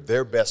Year,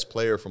 their best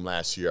player from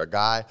last year, a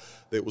guy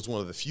that was one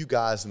of the few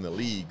guys in the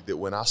league that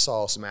when I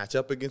saw us match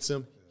up against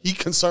him, he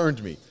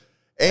concerned me.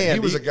 And he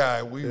was a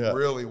guy we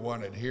really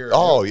wanted here.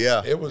 Oh,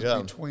 yeah. It was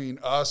between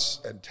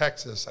us and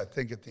Texas. I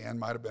think at the end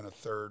might have been a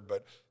third,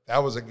 but that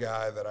was a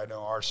guy that I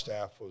know our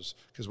staff was,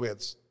 because we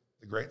had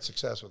the great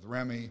success with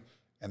Remy,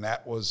 and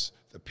that was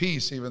the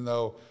piece, even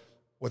though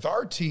with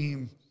our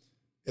team,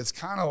 it's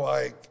kind of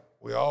like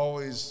we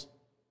always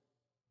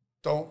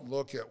don't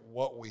look at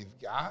what we've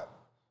got,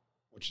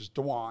 which is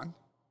DeJuan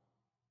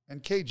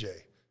and KJ.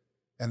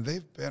 And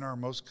they've been our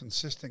most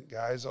consistent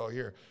guys all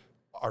year.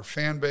 Our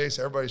fan base,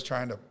 everybody's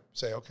trying to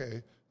say,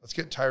 okay, let's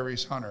get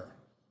Tyrese Hunter.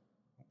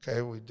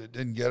 Okay, we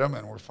didn't get him,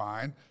 and we're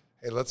fine.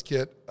 Hey, let's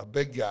get a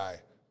big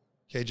guy.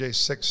 KJ's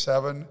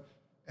 6'7",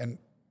 and,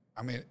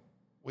 I mean,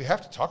 we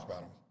have to talk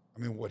about him. I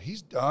mean, what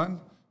he's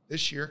done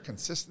this year,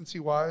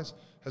 consistency-wise,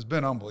 has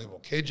been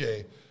unbelievable.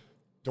 KJ,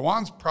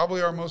 DeJuan's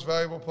probably our most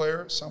valuable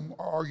player. Some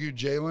argue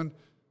Jalen,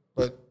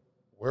 but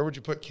where would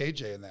you put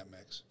KJ in that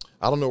mix?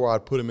 I don't know where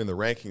I'd put him in the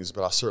rankings,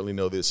 but I certainly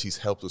know this. He's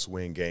helped us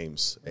win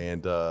games,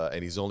 and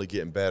he's only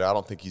getting better. I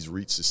don't think he's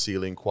reached the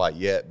ceiling quite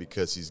yet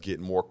because he's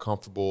getting more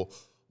comfortable,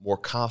 more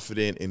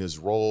confident in his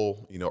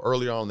role. You know,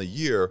 earlier on in the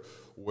year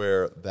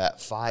where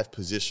that 5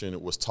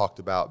 position was talked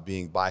about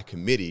being by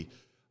committee,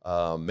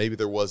 maybe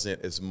there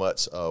wasn't as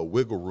much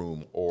wiggle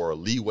room or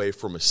leeway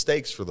for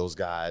mistakes for those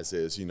guys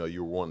as, you know,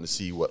 you were wanting to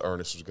see what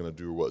Ernest was going to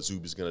do or what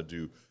Zuby's going to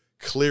do.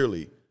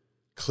 Clearly,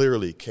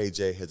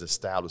 KJ has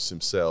established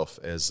himself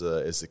as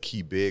a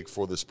key big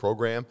for this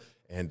program.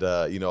 And,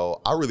 you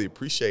know, I really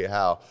appreciate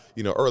how,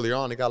 you know, early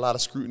on they got a lot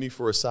of scrutiny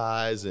for his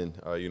size and,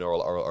 you know,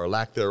 or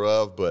lack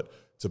thereof. But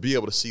to be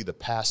able to see the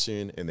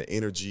passion and the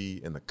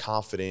energy and the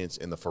confidence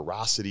and the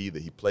ferocity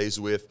that he plays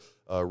with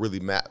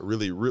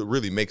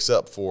really makes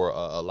up for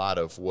a lot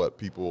of what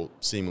people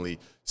seem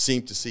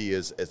to see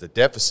as a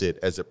deficit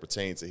as it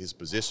pertains to his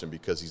position,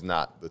 because he's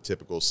not the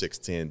typical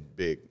 6'10"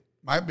 big.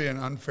 Might be an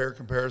unfair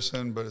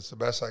comparison, but it's the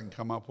best I can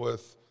come up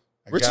with.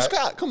 Richard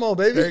Scott, come on,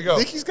 baby. There you go.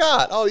 Dickie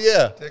Scott, oh,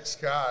 yeah. Dick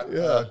Scott,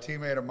 yeah. A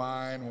teammate of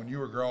mine when you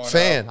were growing up.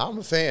 I'm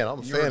a fan. I'm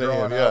a fan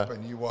of him, up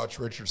and you watched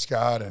Richard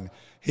Scott, and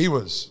he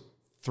was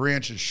 3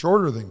 inches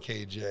shorter than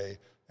KJ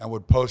and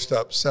would post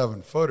up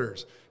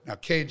 7-footers. Now,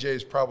 KJ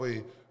is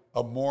probably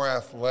a more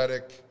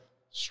athletic,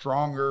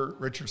 stronger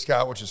Richard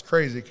Scott, which is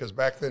crazy because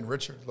back then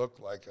Richard looked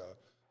like a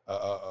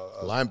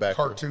linebacker,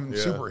 cartoon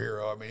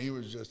superhero. I mean, he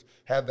was just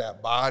had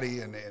that body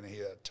and he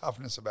had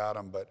toughness about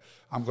him. But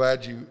I'm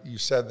glad you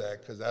said that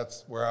because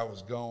that's where I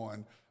was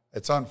going.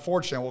 It's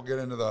unfortunate. We'll get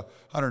into the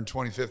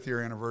 125th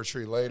year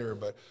anniversary later,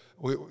 but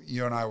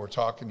you and I were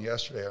talking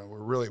yesterday, and we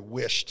really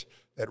wished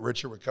that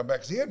Richard would come back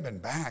because he hadn't been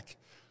back,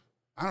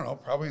 I don't know,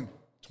 probably in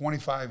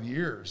 25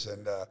 years,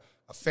 and a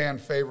fan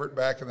favorite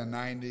back in the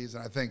 90s.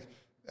 And I think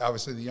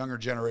obviously the younger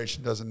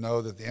generation doesn't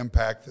know that the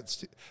impact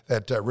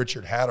that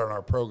Richard had on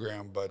our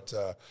program, but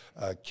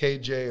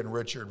KJ and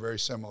Richard, very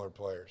similar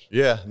players.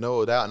 Yeah,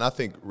 no doubt. And I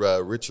think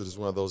Richard is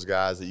one of those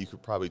guys that you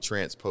could probably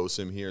transpose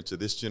him here into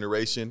this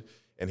generation,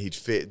 and he'd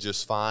fit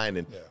just fine.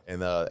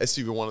 And that's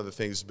even one of the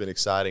things that's been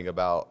exciting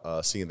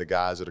about seeing the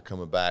guys that are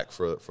coming back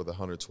for the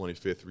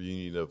 125th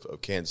reunion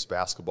of Kansas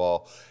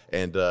basketball,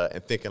 and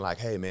thinking like,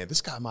 hey, man,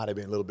 this guy might have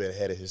been a little bit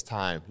ahead of his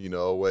time, you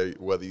know,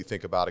 whether you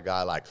think about a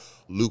guy like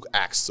Luke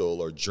Axtell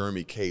or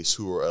Jeremy Case,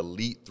 who are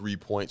elite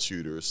three-point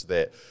shooters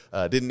that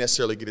didn't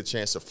necessarily get a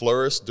chance to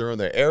flourish during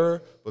their era,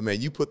 but,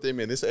 man, you put them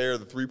in this era of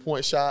the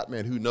three-point shot,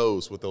 man, who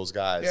knows what those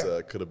guys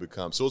could have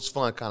become. So it's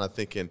fun kind of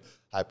thinking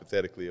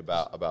hypothetically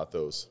about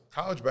those.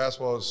 College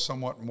basketball is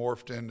somewhat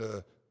morphed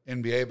into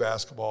NBA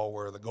basketball,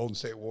 where the Golden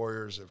State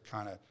Warriors have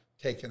kind of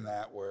taken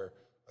that, where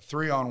a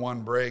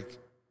 3-on-1 break,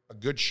 a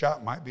good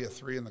shot might be a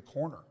 3 in the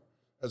corner,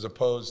 as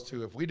opposed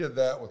to if we did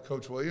that with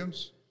Coach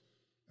Williams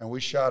and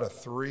we shot a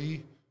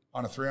 3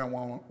 on a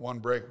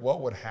 3-on-1 break, what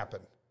would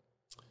happen?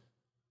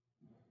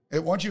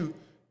 Once you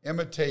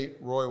imitate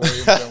Roy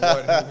Williams and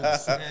what he would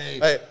say.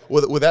 Hey,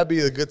 would that be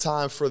a good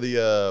time for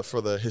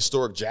the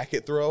historic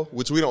jacket throw,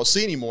 which we don't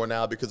see anymore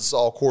now because it's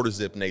all quarter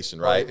zip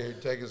nation, right?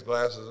 He'd take his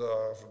glasses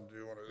off and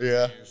do one of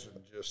these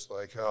and just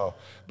like,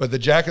 But the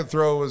jacket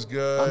throw was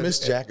good. I miss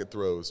jacket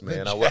throws,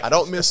 man. I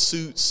don't miss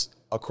suits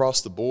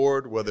across the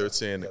board, whether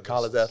it's in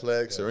college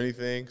athletics or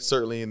anything,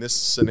 certainly in this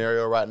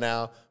scenario right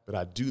now, but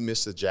I do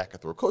miss the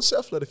jacket throw. Coach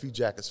Self let a few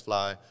jackets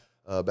fly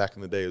back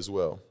in the day as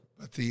well.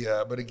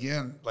 But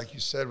again, like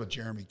you said with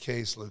Jeremy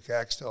Case, Luke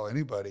Axtell,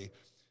 anybody,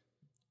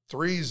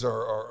 3s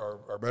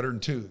are better than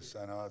 2s.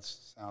 I know it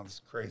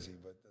sounds crazy,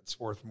 but it's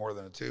worth more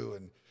than a 2.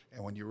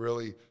 And when you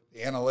really,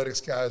 the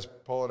analytics guys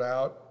pull it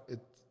out,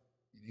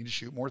 you need to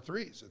shoot more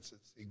 3s. It's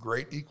a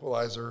great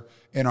equalizer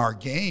in our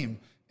game.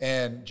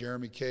 And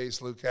Jeremy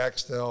Case, Luke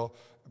Axtell,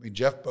 I mean,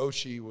 Jeff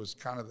Boschee was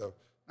kind of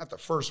not the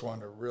first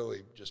one to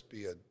really just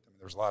be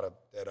there's a lot of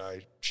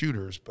dead-eye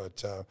shooters,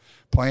 but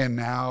playing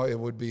now, it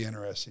would be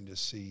interesting to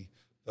see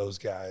those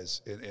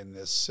guys in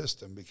this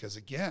system because,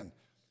 again,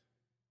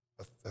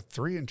 a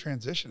 3 in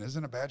transition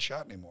isn't a bad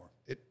shot anymore.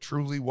 It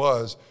truly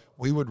was.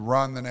 We would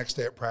run the next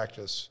day at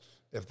practice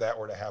if that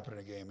were to happen in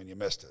a game and you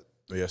missed it.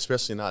 Yeah,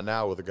 especially not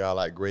now with a guy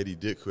like Grady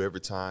Dick, who every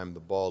time the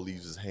ball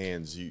leaves his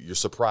hands, you're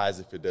surprised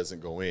if it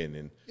doesn't go in.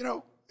 And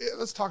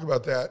let's talk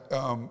about that.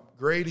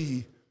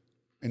 Grady,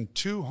 in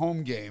 2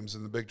 home games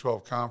in the Big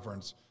 12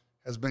 Conference,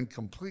 has been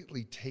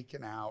completely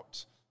taken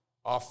out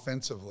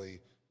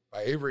offensively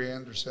by Avery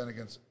Anderson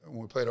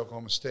when we played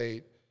Oklahoma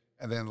State,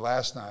 and then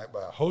last night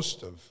by a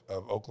host of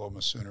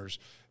Oklahoma Sooners.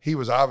 He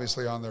was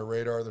obviously on their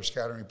radar, their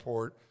scouting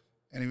report,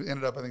 and he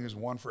ended up, I think he was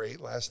 1 for 8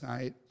 last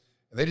night,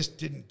 and they just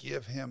didn't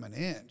give him an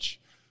inch.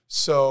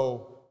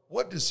 So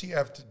what does he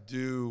have to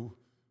do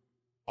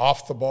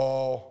off the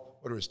ball?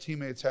 What do his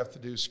teammates have to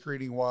do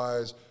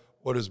screening-wise?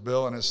 What does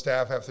Bill and his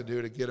staff have to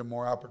do to get him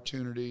more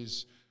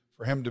opportunities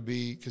for him to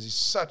be, because he's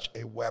such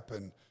a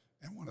weapon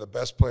and one of the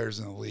best players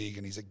in the league,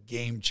 and he's a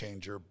game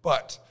changer.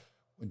 But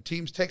when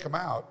teams take him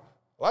out,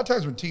 a lot of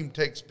times when team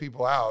takes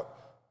people out,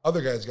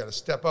 other guys got to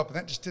step up, and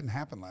that just didn't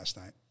happen last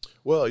night.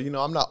 Well,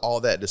 I'm not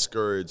all that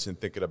discouraged in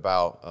thinking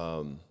about,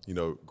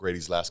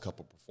 Grady's last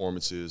couple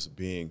performances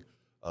being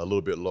a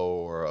little bit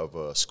lower of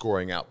a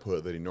scoring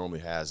output that he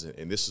normally has,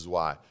 and this is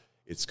why.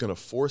 It's going to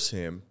force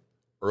him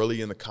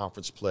early in the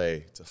conference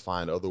play to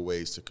find other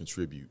ways to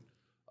contribute.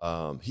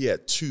 He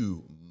had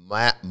 2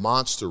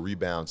 monster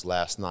rebounds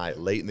last night,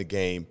 late in the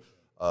game,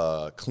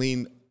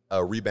 clean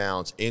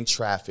rebounds in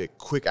traffic,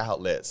 quick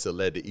outlets that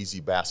led to easy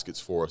baskets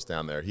for us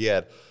down there. He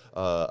had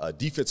a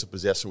defensive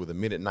possession with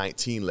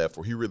 1:19 left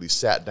where he really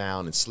sat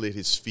down and slid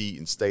his feet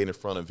and stayed in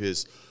front of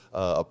his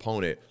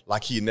opponent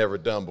like he had never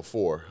done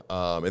before.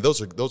 And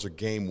those are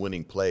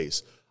game-winning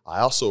plays.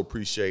 I also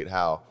appreciate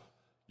how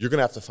you're going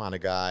to have to find a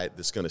guy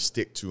that's going to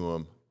stick to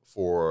him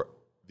for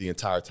the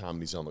entire time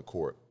he's on the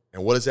court.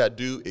 And what does that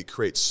do? It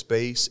creates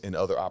space and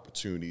other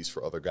opportunities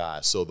for other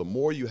guys. So the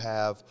more you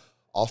have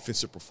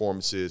offensive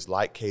performances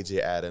like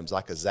KJ Adams,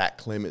 like a Zach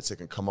Clements that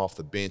can come off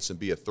the bench and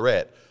be a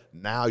threat,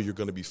 now you're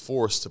going to be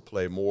forced to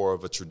play more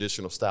of a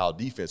traditional style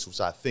defense,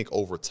 which I think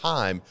over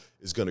time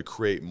is going to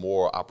create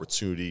more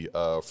opportunity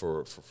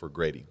for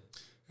Grady.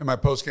 In my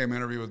post-game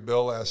interview with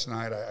Bill last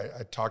night,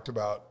 I talked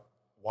about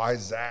why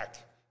Zach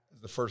is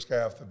the first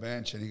guy off the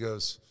bench, and he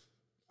goes,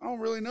 I don't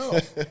really know.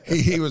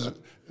 he was,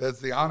 that's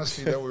the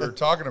honesty that we were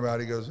talking about.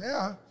 He goes,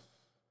 yeah,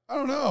 I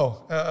don't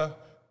know.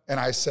 And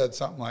I said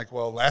something like,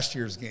 well, last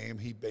year's game,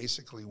 he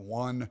basically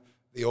won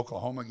the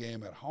Oklahoma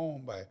game at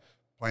home by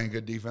playing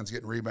good defense,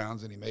 getting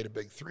rebounds, and he made a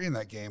big 3 in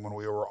that game when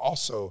we were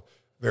also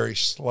very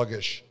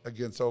sluggish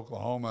against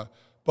Oklahoma.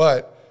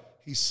 But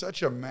he's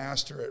such a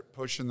master at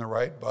pushing the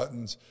right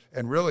buttons.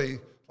 And really,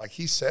 like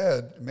he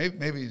said,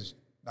 maybe he's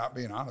not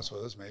being honest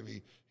with us.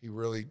 Maybe he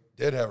really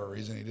did have a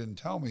reason he didn't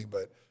tell me.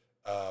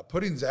 But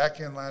putting Zach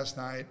in last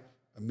night,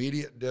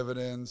 immediate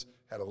dividends,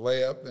 had a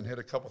layup, then hit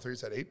a couple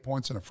threes, had 8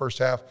 points in the first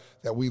half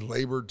that we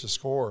labored to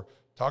score.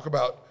 Talk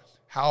about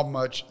how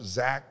much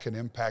Zach can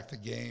impact the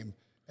game.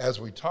 As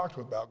we talked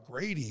about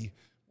Grady,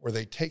 where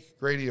they take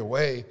Grady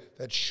away,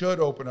 that should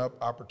open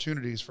up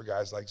opportunities for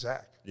guys like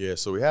Zach. Yeah,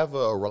 so we have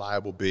a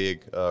reliable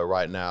big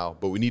right now,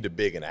 but we need a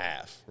big and a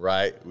half,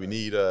 right? We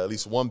need at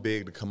least one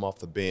big to come off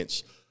the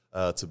bench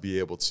to be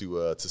able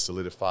to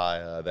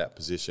solidify that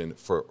position.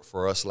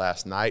 For us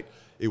last night,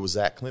 it was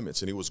Zach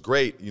Clements, and it was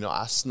great.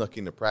 I snuck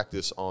into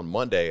practice on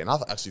Monday, and I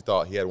actually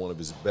thought he had one of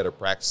his better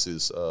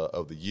practices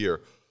of the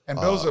year. And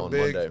Bill's a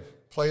big Monday.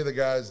 Play the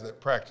guys that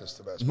practice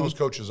the best. Mm-hmm. Most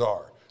coaches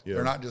are. Yeah.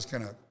 They're not just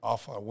going to,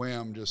 off a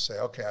whim, just say,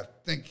 okay, I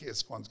think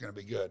this one's going to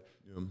be good.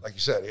 Yeah. Like you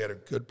said, he had a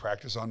good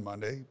practice on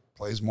Monday,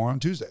 plays more on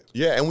Tuesday.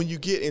 Yeah, and when you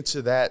get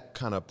into that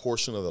kind of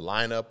portion of the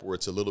lineup where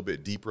it's a little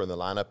bit deeper in the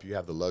lineup, you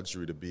have the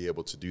luxury to be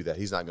able to do that.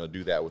 He's not going to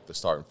do that with the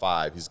starting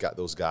 5. He's got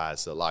those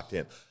guys locked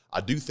in.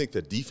 I do think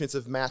the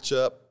defensive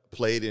matchup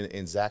played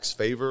in Zach's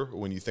favor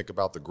when you think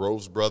about the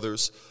Groves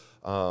brothers.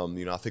 I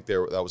think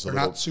that was they're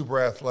not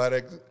super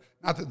athletic.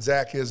 Not that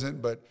Zach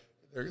isn't, but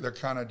they're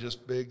kind of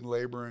just big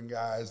laboring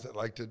guys that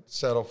like to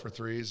settle for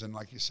threes. And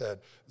like you said,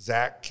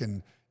 Zach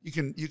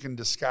you can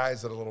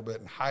disguise it a little bit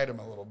and hide him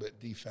a little bit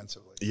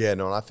defensively. Yeah,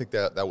 no, and I think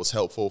that was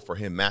helpful for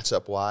him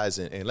matchup wise.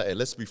 And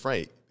let's be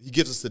frank, he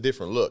gives us a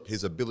different look.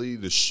 His ability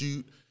to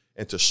shoot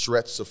and to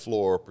stretch the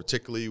floor,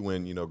 particularly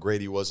when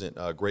Grady wasn't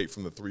great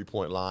from the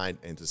 3-point line,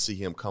 and to see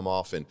him come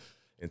off and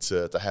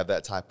to have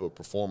that type of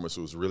performance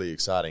was really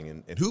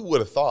exciting. And who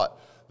would have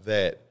thought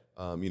that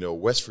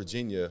West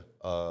Virginia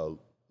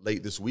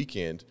late this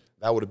weekend,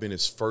 that would have been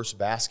his first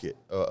basket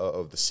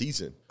of the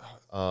season.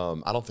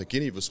 I don't think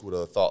any of us would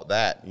have thought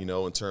that,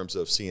 in terms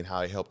of seeing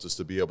how he helped us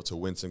to be able to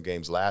win some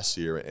games last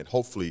year. And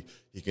hopefully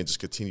he can just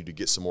continue to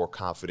get some more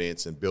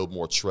confidence and build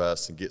more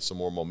trust and get some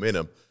more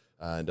momentum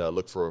and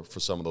look for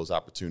some of those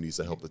opportunities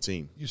to help the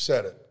team. You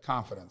said it,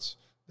 confidence.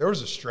 There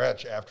was a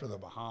stretch after the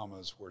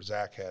Bahamas where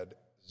Zach had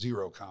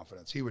zero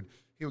confidence. He would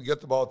get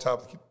the ball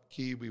top of the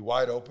key, be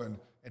wide open,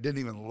 and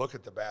didn't even look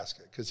at the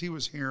basket because he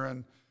was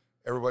hearing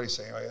everybody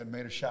saying, I hadn't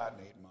made a shot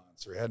in 8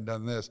 months or he hadn't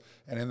done this.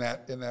 And in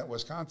that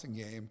Wisconsin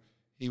game,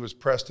 he was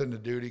pressed into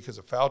duty because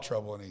of foul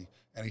trouble,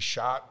 and he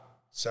shot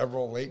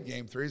several late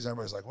game threes.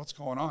 Everybody's like, what's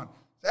going on?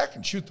 Zach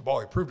can shoot the ball.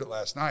 He proved it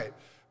last night.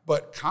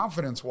 But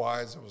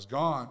confidence-wise, it was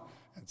gone.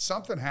 And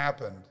something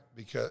happened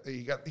because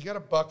he got a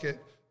bucket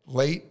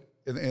late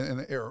in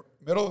the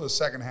middle of the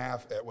second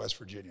half at West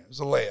Virginia. It was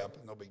a layup,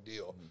 no big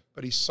deal.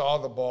 But he saw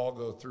the ball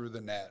go through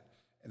the net,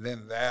 and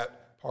then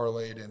that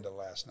parlayed into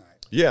last night.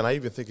 Yeah, and I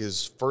even think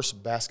his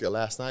first basket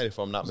last night, if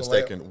I'm not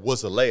mistaken,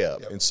 was a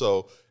layup. Yep. And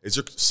so as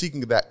you're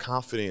seeking that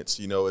confidence,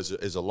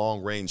 as a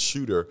long-range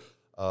shooter,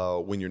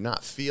 when you're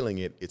not feeling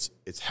it,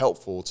 it's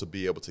helpful to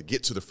be able to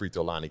get to the free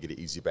throw line and get an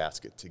easy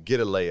basket, to get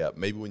a layup.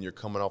 Maybe when you're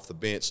coming off the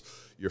bench,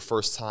 your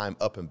first time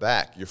up and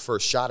back, your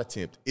first shot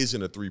attempt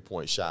isn't a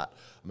three-point shot.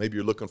 Maybe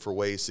you're looking for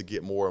ways to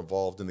get more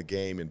involved in the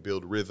game and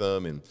build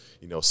rhythm and,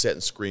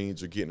 setting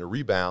screens or getting the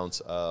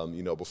rebounds,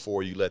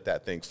 before you let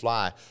that thing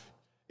fly.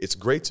 It's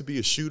great to be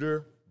a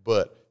shooter,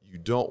 but you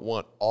don't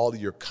want all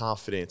of your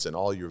confidence and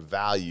all your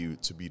value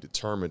to be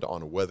determined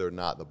on whether or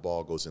not the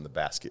ball goes in the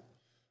basket.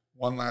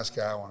 One last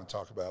guy I want to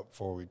talk about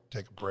before we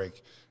take a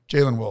break,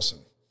 Jalen Wilson.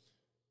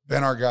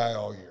 Been our guy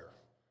all year.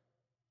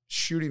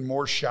 Shooting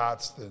more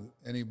shots than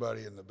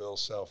anybody in the Bill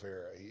Self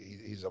era.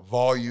 He's a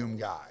volume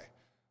guy.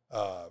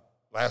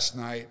 Last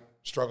night,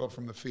 struggled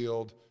from the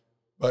field,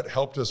 but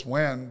helped us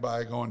win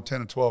by going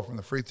 10 of 12 from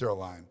the free throw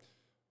line.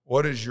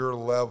 What is your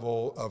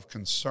level of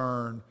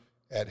concern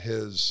at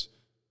his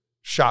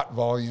shot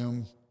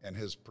volume and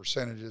his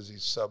percentages?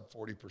 He's sub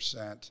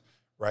 40%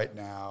 right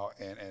now,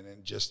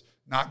 and just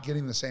not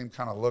getting the same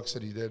kind of looks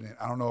that he did. And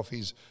I don't know if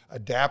he's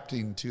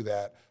adapting to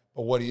that,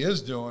 but what he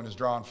is doing is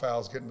drawing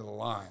fouls, getting to the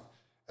line.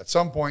 At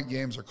some point,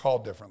 games are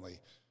called differently.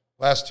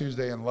 Last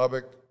Tuesday in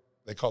Lubbock,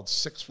 they called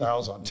 6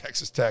 fouls on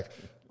Texas Tech.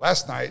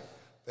 Last night,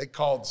 they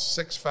called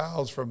 6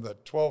 fouls from the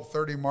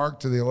 12:30 mark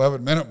to the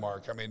 11-minute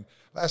mark. I mean,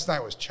 last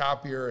night was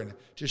choppier, and it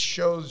just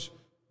shows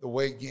the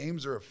way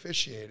games are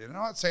officiated. And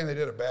I'm not saying they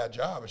did a bad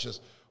job. It's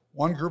just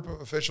one group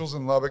of officials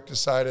in Lubbock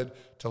decided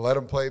to let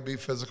them play, be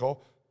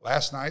physical.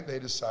 Last night, they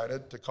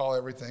decided to call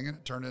everything, and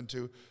it turned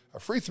into a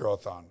free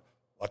throw-a-thon.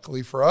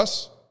 Luckily for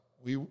us,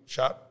 we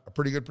shot a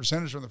pretty good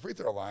percentage from the free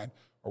throw line,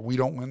 or we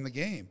don't win the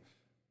game.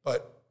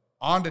 But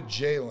on to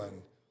Jalen,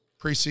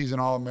 preseason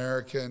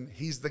All-American.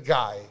 He's the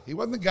guy. He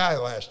wasn't the guy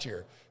last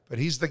year, but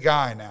he's the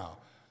guy now.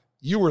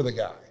 You were the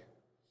guy.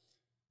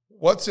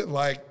 What's it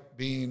like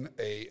being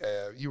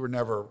you were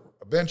never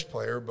a bench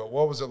player, but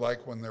what was it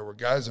like when there were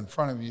guys in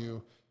front of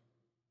you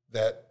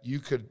that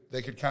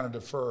they could kind of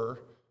defer,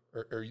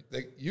 or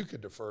you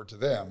could defer to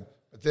them,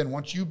 but then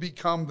once you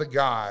become the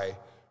guy,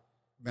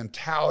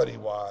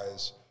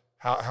 mentality-wise,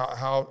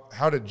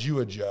 how did you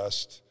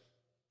adjust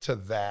to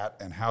that,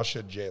 and how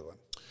should Jalen?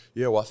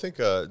 Yeah, well, I think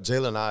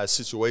Jalen and I's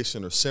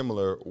situation are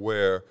similar,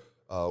 where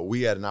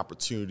we had an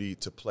opportunity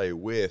to play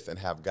with and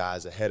have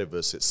guys ahead of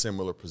us at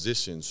similar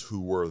positions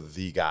who were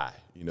the guy.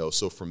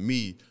 So for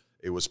me,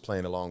 it was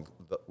playing along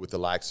with the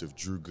likes of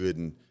Drew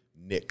Gooden,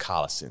 Nick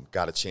Collison.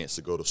 Got a chance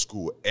to go to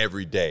school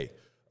every day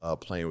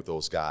playing with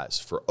those guys.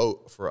 For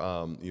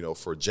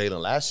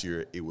Jalen last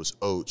year, it was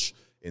Oach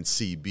and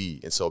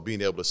CB. And so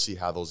being able to see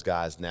how those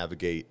guys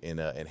navigate and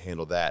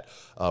handle that.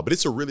 But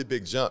it's a really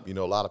big jump. A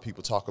lot of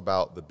people talk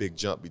about the big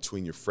jump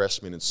between your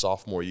freshman and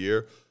sophomore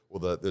year.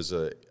 Well, there's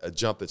a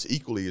jump that's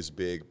equally as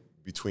big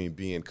between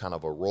being kind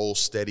of a role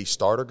steady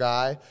starter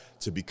guy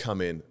to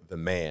becoming the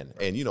man.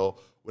 And,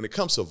 when it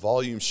comes to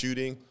volume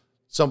shooting,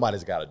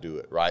 somebody's got to do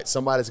it, right?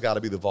 Somebody's got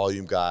to be the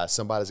volume guy.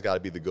 Somebody's got to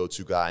be the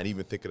go-to guy. And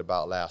even thinking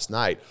about last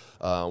night,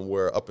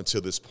 where up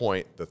until this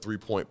point, the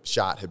three-point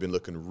shot had been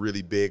looking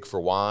really big for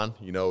Juan,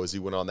 as he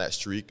went on that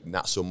streak.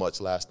 Not so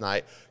much last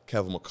night.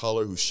 Kevin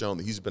McCullough, who's shown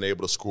that he's been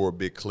able to score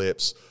big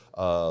clips,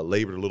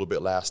 labored a little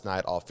bit last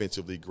night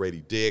offensively.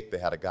 Grady Dick, they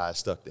had a guy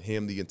stuck to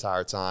him the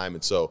entire time.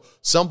 And so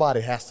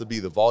somebody has to be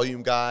the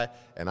volume guy.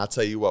 And I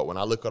tell you what, when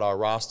I look at our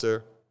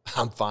roster,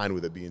 I'm fine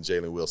with it being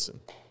Jalen Wilson.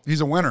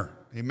 He's a winner.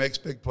 He makes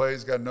big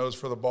plays, got a nose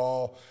for the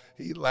ball.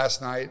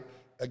 Last night,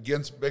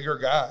 against bigger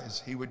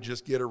guys, he would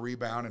just get a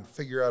rebound and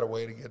figure out a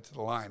way to get to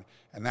the line.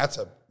 And that's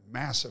a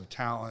massive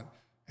talent,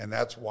 and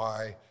that's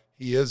why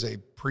he is a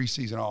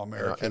preseason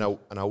All-American.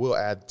 And I will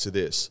add to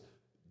this.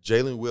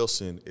 Jalen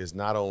Wilson is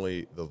not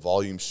only the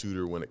volume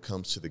shooter when it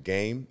comes to the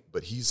game,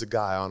 but he's the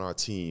guy on our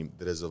team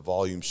that is a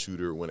volume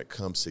shooter when it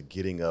comes to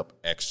getting up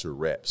extra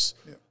reps.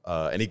 Yeah.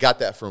 And he got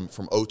that from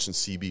Oach and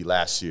CB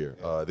last year.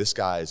 This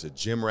guy is a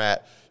gym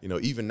rat.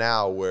 Even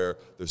now where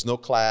there's no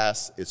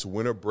class, it's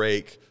winter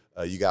break,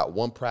 you got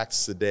one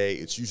practice a day,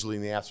 it's usually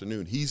in the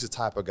afternoon. He's the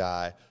type of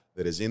guy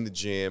that is in the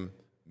gym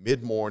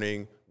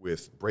mid-morning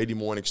with Brady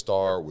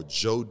Morningstar, with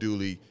Joe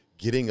Dooley,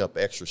 getting up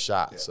extra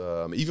shots.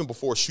 Even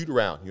before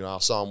shoot-around, I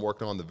saw him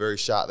working on the very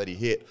shot that he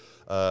hit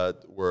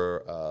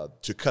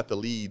to cut the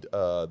lead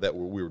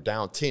we were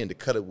down 10, to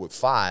cut it with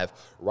 5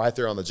 right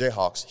there on the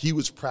Jayhawks. He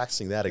was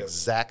practicing that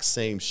exact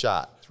same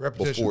shot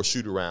before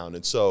shoot-around.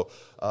 And so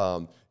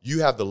you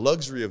have the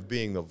luxury of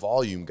being the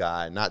volume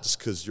guy, not just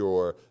because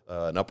you're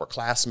an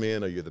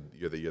upperclassman or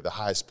you're the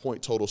highest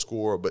point total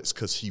scorer, but it's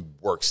because he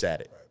works at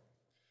it. Right.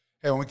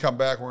 Hey, when we come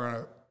back, we're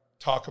going to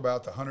talk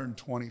about the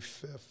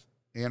 125th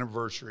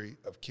anniversary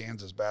of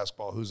Kansas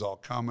basketball, who's all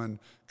coming,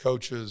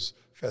 coaches,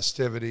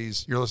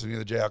 festivities. You're listening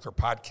to the Jayhawker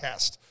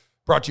Podcast,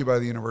 brought to you by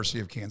the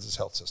University of Kansas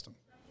Health System.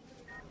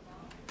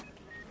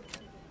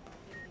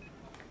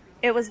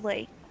 It was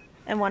late,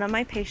 and one of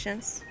my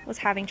patients was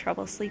having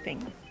trouble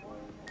sleeping.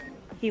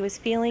 He was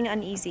feeling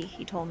uneasy,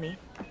 he told me.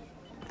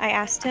 I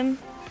asked him,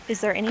 "Is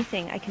there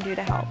anything I can do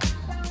to help?"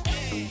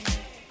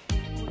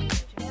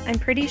 I'm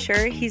pretty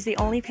sure he's the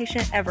only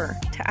patient ever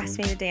to ask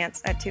me to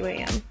dance at 2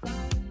 a.m.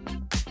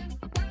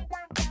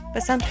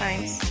 But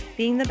sometimes,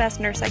 being the best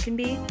nurse I can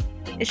be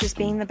is just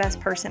being the best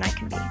person I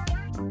can be.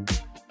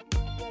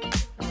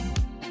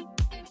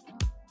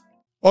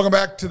 Welcome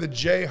back to the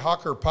Jay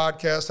Hawker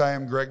Podcast. I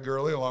am Greg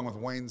Gurley, along with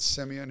Wayne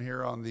Simeon,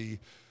 here on the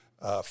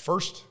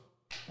first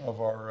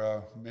of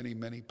our many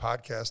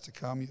podcasts to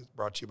come,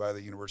 brought to you by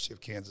the University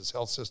of Kansas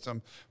Health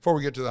System. Before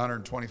we get to the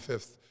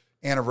 125th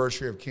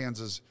anniversary of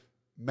Kansas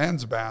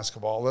men's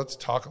basketball, let's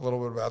talk a little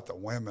bit about the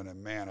women.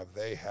 And, man, have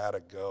they had a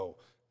go.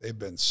 They've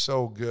been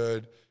so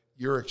good.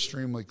 You're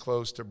extremely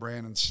close to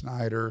Brandon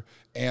Snyder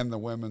and the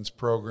women's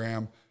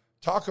program.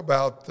 Talk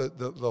about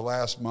the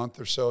last month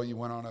or so. You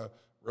went on a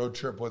road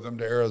trip with them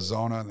to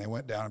Arizona, and they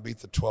went down and beat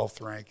the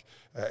 12th-ranked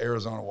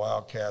Arizona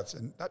Wildcats,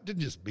 and that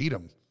didn't just beat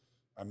them.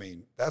 I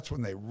mean, that's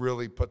when they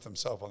really put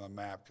themselves on the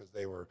map because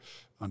they were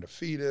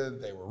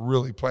undefeated. They were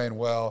really playing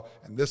well,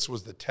 and this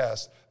was the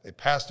test. They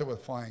passed it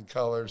with flying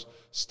colors,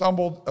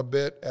 stumbled a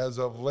bit as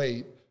of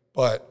late,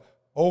 but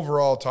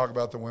overall, talk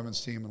about the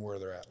women's team and where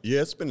they're at.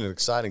 Yeah, it's been an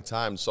exciting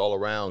time. It's all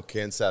around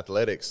Kansas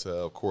athletics,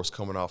 of course,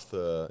 coming off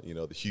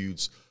the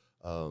huge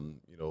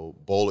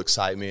bowl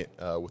excitement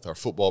with our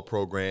football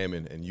program,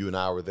 and you and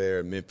I were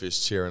there in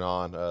Memphis cheering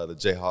on the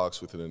Jayhawks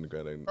with an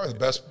probably the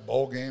best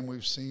bowl game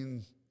we've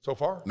seen so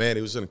far. Man,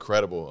 it was an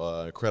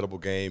incredible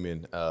game,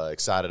 and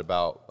excited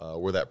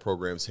about where that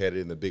program's headed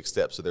and the big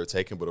steps that they're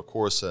taking. But, of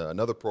course,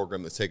 another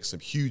program that's taking some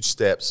huge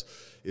steps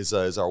is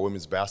our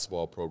women's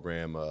basketball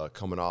program,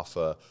 coming off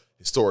a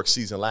historic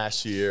season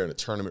last year and a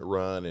tournament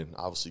run, and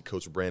obviously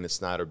Coach Brandon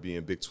Snyder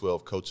being Big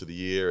 12 Coach of the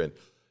Year, and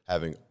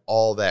having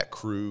all that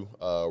crew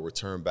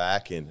return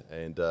back, and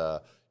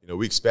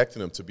we expected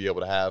them to be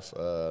able to have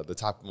the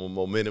type of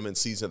momentum and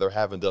season they're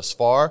having thus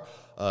far.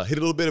 Hit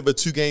a little bit of a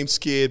two-game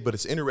skid, but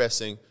it's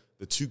interesting.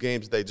 The two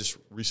games they just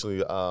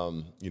recently,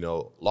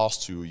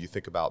 lost to. You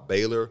think about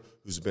Baylor,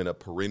 who's been a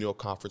perennial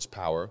conference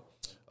power.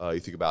 You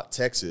think about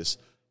Texas.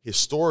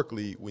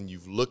 Historically, when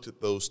you've looked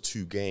at those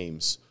two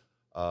games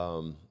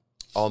on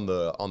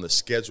the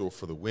schedule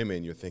for the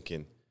women, you're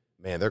thinking,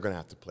 man, they're going to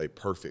have to play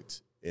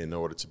perfect in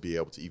order to be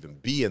able to even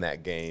be in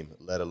that game,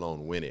 let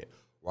alone win it.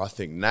 Well, I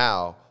think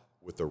now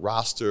with the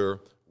roster,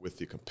 with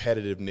the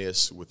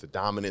competitiveness, with the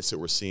dominance that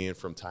we're seeing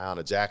from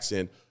Tiana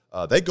Jackson,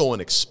 they go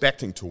in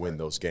expecting to win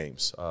those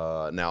games.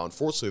 Now,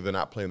 unfortunately, they're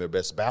not playing their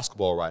best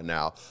basketball right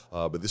now,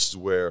 but this is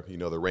where,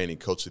 the reigning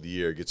Coach of the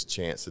Year gets a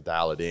chance to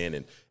dial it in.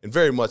 And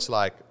very much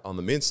like on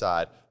the men's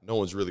side, no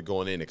one's really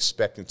going in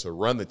expecting to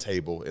run the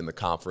table in the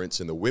conference,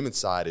 and the women's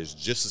side is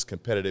just as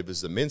competitive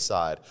as the men's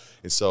side.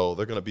 And so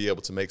they're going to be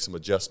able to make some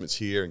adjustments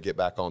here and get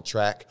back on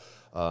track.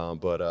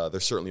 But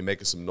they're certainly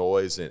making some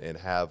noise and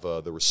have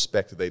the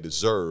respect that they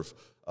deserve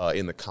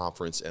in the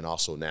conference and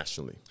also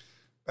nationally.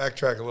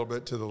 Backtrack a little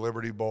bit to the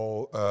Liberty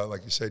Bowl.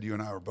 Like you said, you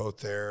and I were both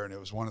there, and it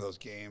was one of those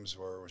games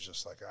where it was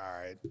just like,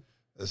 all right,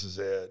 this is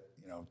it.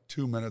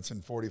 2 minutes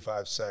and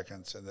 45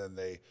 seconds, and then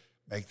they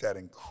make that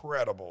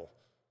incredible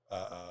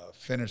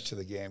finish to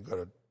the game, go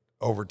to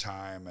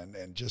overtime,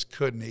 and just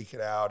couldn't eke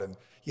it out. And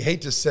you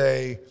hate to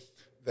say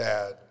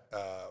that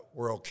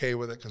we're okay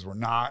with it because we're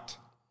not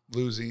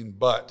losing,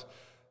 but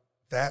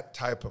that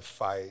type of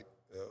fight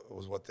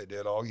was what they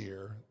did all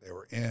year. They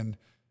were in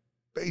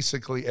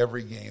basically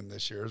every game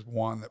this year. There's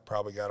one that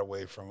probably got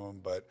away from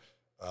them, but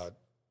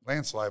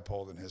Lance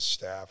Leipold and his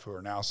staff, who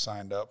are now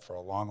signed up for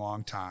a long,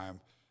 long time,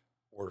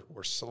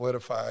 we're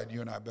solidified. You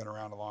and I have been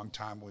around a long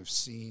time. We've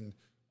seen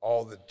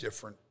all the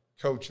different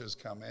coaches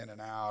come in and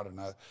out,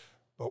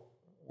 but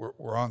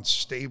we're on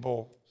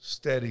stable,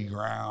 steady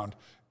ground,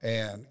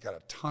 and got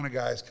a ton of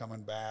guys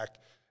coming back,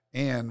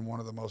 and one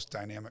of the most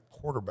dynamic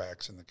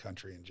quarterbacks in the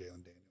country in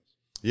Jalen Daniels.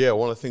 Yeah,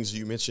 one of the things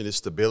you mentioned is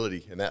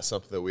stability, and that's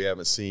something that we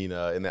haven't seen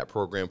in that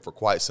program for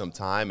quite some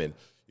time. And,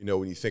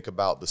 when you think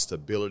about the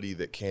stability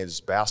that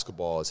Kansas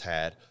basketball has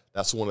had,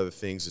 that's one of the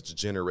things that's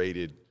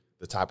generated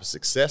the type of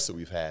success that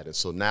we've had. And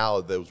so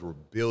now that we're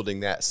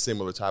building that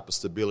similar type of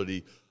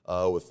stability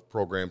with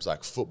programs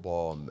like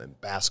football and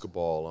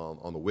basketball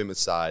on the women's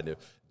side. And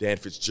Dan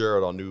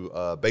Fitzgerald, our new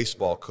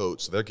baseball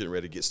coach, so they're getting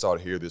ready to get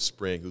started here this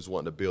spring, who's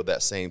wanting to build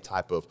that same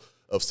type of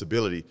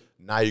stability.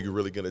 Now you're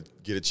really going to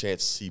get a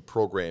chance to see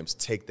programs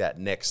take that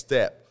next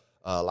step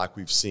like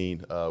we've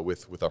seen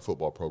with our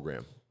football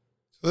program.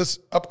 So this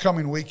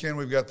upcoming weekend,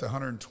 we've got the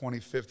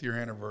 125th year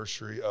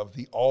anniversary of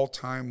the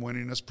all-time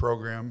winningest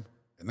program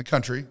in the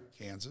country,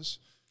 Kansas.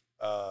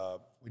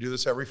 We do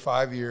this every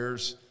 5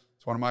 years.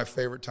 It's one of my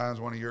favorite times,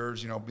 one of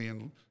yours,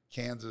 being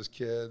Kansas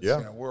kids.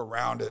 Yeah. We're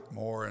around it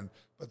more,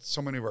 but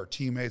so many of our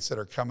teammates that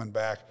are coming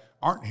back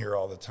aren't here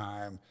all the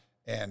time,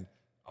 and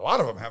a lot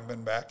of them haven't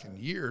been back in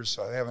years,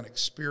 so they haven't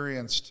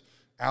experienced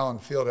Allen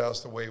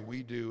Fieldhouse the way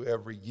we do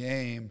every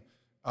game.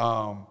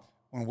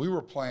 When we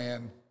were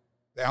playing,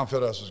 the Allen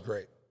Fieldhouse was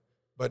great,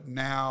 but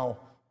now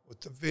with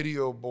the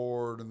video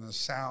board and the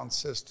sound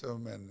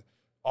system and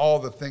all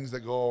the things that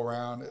go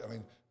around. I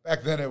mean,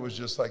 back then it was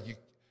just like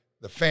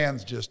the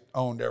fans just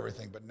owned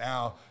everything, but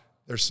now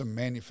there's some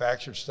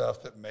manufactured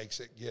stuff that makes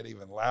it get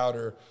even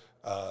louder.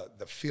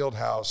 The field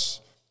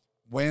house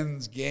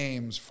wins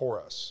games for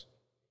us.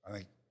 I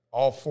think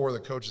all 4 of the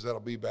coaches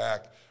that'll be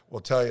back will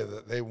tell you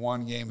that they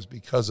won games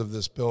because of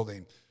this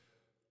building.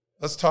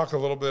 Let's talk a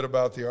little bit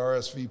about the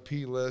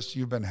RSVP list.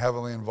 You've been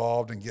heavily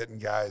involved in getting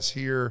guys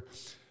here.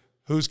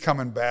 Who's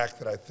coming back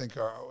that I think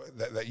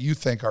that you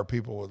think our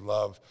people would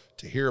love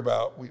to hear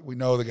about? We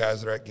know the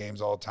guys that are at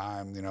games all the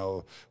time. You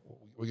know,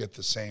 we get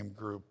the same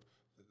group,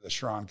 the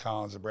Sherron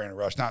Collins and Brandon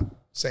Rush. Not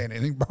saying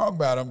anything wrong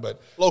about them,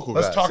 but local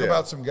let's guys, talk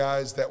about some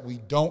guys that we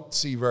don't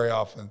see very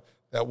often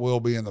that will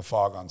be in the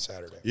Fog on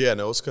Saturday. Yeah,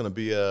 no, it's going to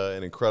be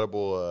an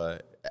incredible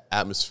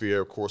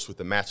atmosphere, of course, with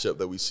the matchup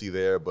that we see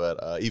there,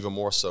 but even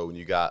more so when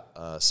you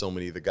got so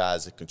many of the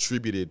guys that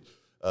contributed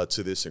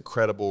to this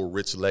incredible,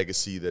 rich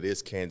legacy that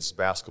is Kansas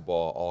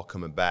basketball, all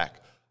coming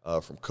back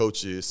from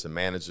coaches to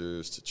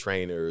managers to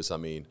trainers. I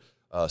mean,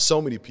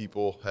 so many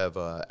people have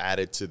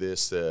added to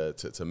this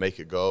to make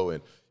it go,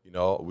 and you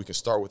know, we can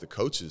start with the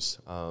coaches.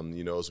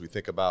 You know, as we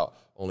think about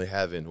only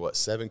having,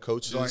 7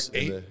 coaches? There's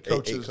only 8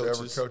 coaches that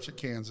ever coach at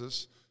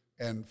Kansas,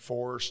 and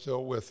 4 are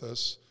still with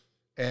us.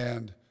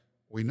 And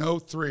we know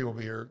 3 will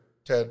be here,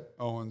 Ted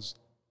Owens,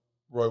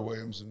 Roy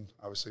Williams, and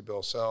obviously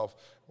Bill Self.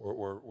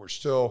 We're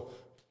still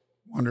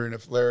wondering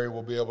if Larry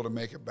will be able to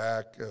make it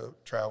back,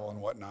 travel and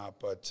whatnot.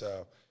 But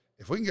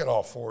if we can get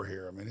all 4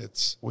 here, I mean,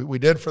 we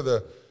did for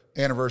the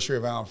anniversary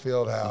of Allen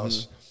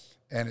Fieldhouse,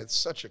 and it's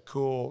such a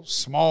cool,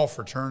 small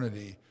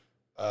fraternity.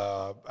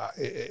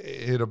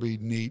 It'll be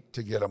neat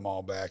to get them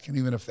all back. And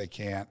even if they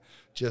can't,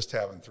 just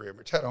having 3 of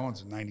them. Ted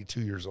Owens is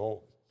 92 years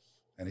old,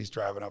 and he's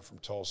driving up from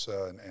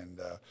Tulsa. And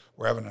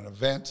we're having an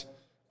event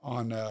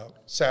on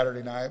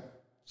Saturday night.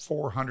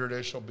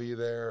 400-ish will be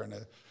there. And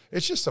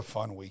it's just a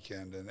fun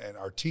weekend. And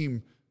our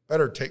team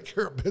better take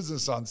care of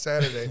business on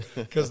Saturday,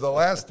 because the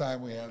last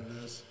time we had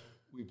this,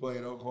 we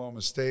played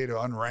Oklahoma State,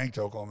 unranked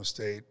Oklahoma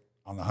State,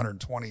 on the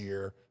 120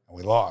 year, and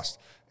we lost.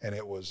 And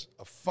it was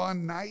a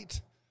fun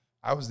night.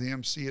 I was the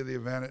MC of the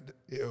event.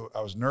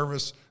 I was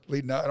nervous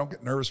leading up. I don't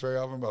get nervous very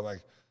often, but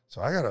so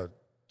I got to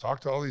talk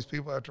to all these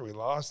people after we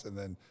lost, and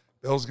then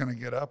Bill's going to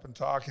get up and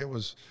talk.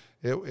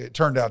 It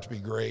turned out to be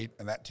great,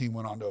 and that team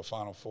went on to a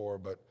Final Four.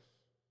 But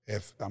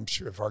I'm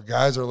sure if our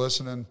guys are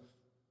listening,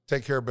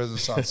 take care of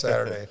business on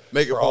Saturday.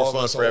 Make it more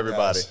fun for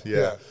everybody.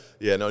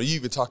 Yeah. No, you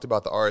even talked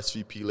about the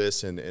RSVP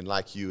list, and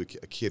like you, a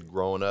kid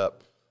growing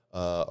up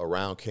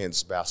around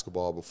Kansas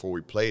basketball before we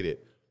played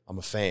it, I'm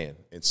a fan.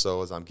 And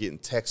so as I'm getting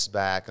texts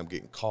back, I'm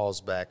getting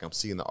calls back, I'm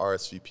seeing the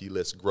RSVP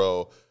list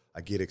grow,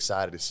 I get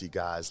excited to see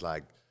guys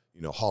like,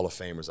 Hall of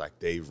Famers like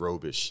Dave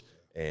Robish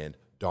and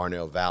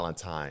Darnell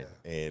Valentine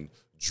and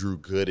Drew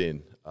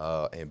Gooden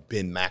and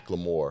Ben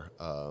McLemore,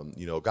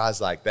 guys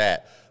like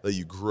that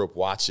you grew up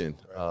watching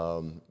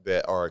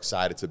that are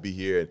excited to be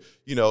here. And,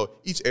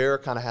 each era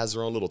kind of has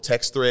their own little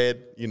text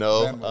thread, Ben's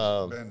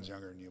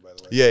younger than you, by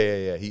the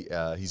way.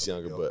 Yeah. He's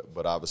younger,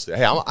 but obviously,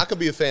 hey, I could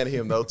be a fan of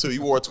him though too. He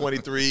wore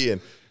 23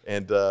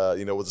 and was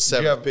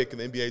a 7th pick in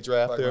the NBA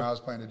draft. When I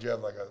was playing, did you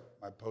have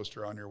my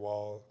poster on your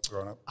wall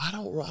growing up? I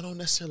don't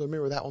necessarily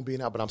remember that one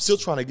being out, but I'm still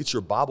trying to get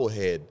your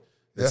bobblehead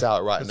that's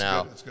out right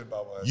now. It's good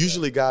bobblehead.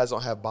 Usually, guys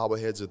don't have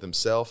bobbleheads of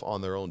themselves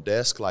on their own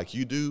desk like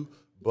you do.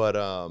 But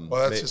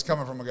that's just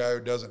coming from a guy who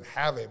doesn't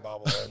have a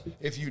bobblehead.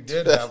 If you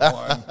did have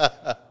one,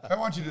 I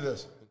want you to do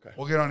this. Okay.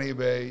 We'll get on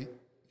eBay,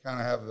 kind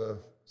of have the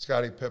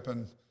Scottie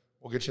Pippen.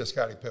 We'll get you a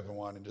Scottie Pippen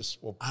one, and just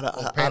we'll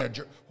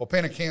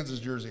paint a Kansas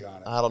jersey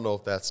on it. I don't know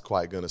if that's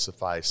quite going to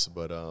suffice,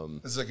 but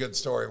this is a good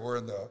story.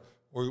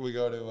 We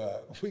go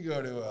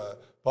to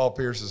Paul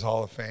Pierce's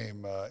Hall of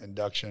Fame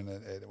induction,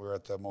 and we're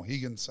at the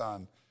Mohegan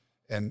Sun,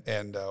 and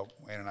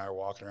Wayne and I are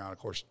walking around. Of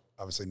course,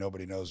 obviously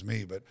nobody knows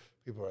me, but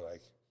people are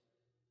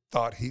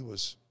thought he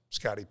was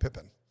Scottie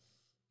Pippen.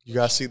 You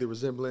guys see the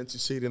resemblance? You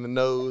see it in the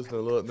nose, the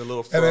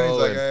little fro. And then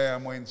he's like, "Hey,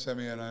 I'm Wayne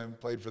Simeon. I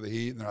played for the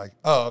Heat." And they're like,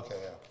 "Oh, okay,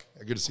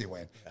 yeah, good to see you,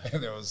 Wayne."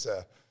 And there was,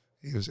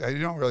 you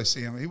don't really see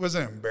him. He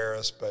wasn't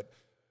embarrassed, but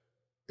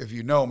if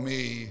you know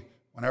me,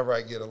 whenever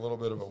I get a little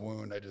bit of a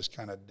wound, I just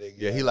kind of dig.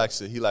 Yeah, he likes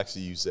to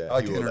use that. I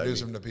like to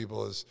introduce him to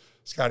people as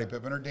Scottie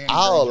Pippen or Danny.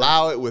 I'll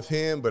allow it with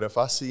him, but if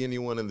I see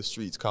anyone in the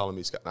streets calling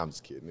me Scott, no, I'm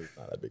just kidding. It's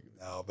not that big.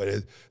 No, but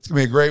it's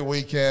gonna be a great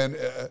weekend.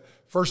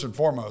 First and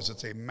foremost,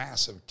 it's a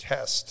massive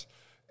test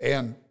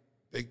and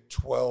Big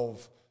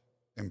 12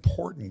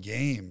 important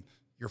game.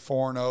 You're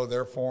 4-0,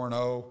 they're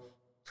 4-0.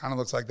 Kind of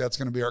looks like that's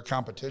going to be our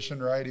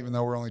competition, right? Even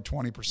though we're only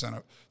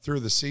 20% through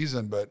the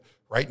season, but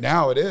right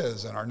now it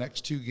is. And our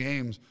next 2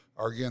 games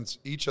are against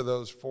each of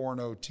those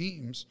 4-0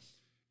 teams,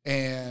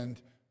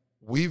 and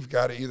we've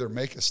got to either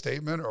make a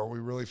statement or we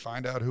really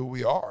find out who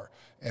we are.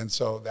 And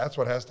so that's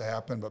what has to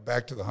happen. But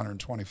back to the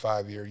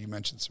 125 year, you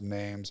mentioned some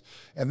names,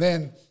 and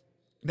then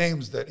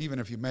names that even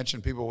if you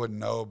mentioned, people wouldn't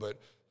know, but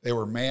they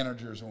were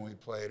managers when we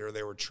played or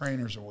they were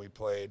trainers when we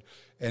played.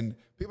 And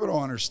people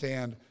don't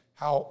understand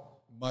how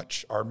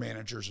much our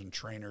managers and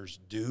trainers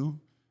do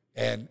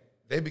And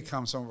they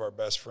become some of our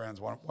best friends.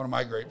 One of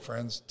my great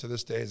friends to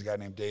this day is a guy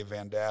named Dave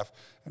Van Daff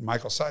and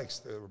Michael Sykes.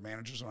 They were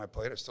managers when I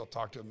played. I still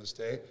talk to them this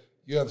day.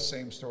 You have the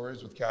same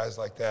stories with guys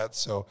like that.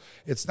 So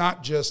it's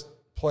not just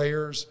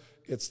players,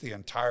 it's the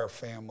entire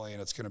family,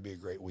 and it's going to be a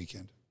great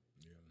weekend.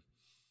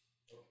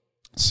 Yeah.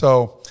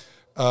 So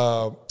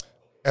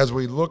as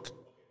we look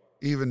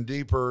even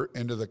deeper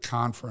into the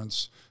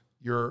conference,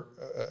 your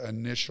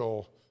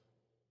initial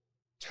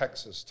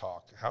Texas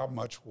talk, how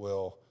much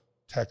will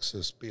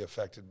Texas be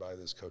affected by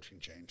this coaching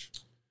change?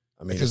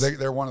 I mean, because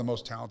they're one of the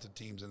most talented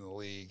teams in the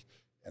league,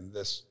 and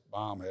this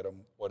bomb hit them.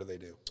 What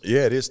do?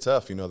 Yeah, it is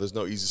tough. There's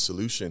no easy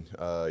solution,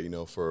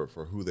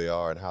 for who they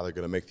are and how they're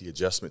going to make the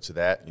adjustment to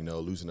that.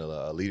 Losing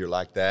a leader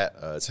like that,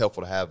 it's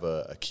helpful to have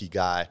a key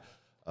guy,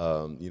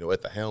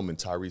 at the helm in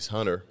Tyrese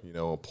Hunter,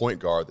 a point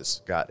guard that's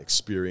got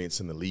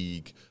experience in the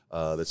league,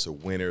 that's a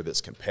winner,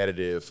 that's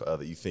competitive,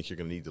 that you think you're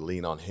going to need to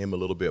lean on him a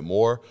little bit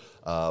more.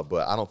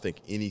 But I don't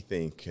think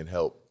anything can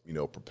help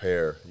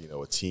prepare,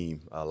 a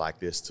team like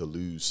this to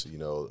lose,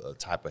 a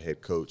type of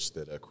head coach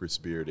that Chris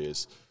Beard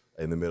is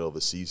in the middle of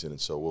the season. And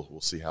so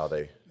we'll see how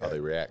they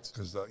react.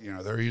 Because,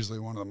 they're easily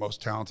one of the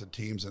most talented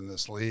teams in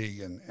this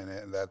league, and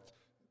that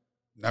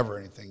never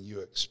anything you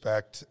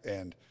expect.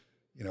 And,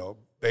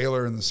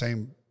 Baylor in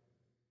the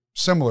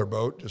similar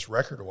boat, just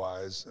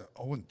record-wise,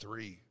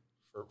 0-3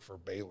 for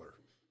Baylor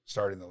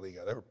starting the league.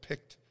 They were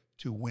picked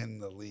to win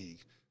the league.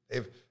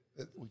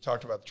 We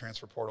talked about the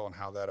transfer portal and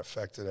how that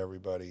affected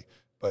everybody,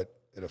 but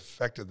it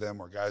affected them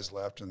where guys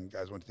left and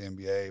guys went to the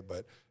NBA.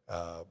 But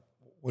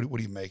what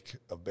do you make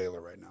of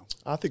Baylor right now?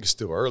 I think it's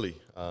still early.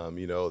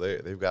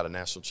 They've got a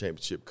national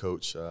championship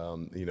coach,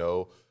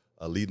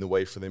 leading the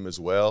way for them as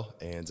well.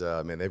 And,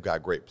 they've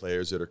got great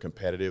players that are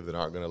competitive, that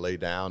aren't going to lay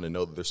down and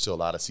know that there's still a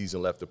lot of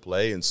season left to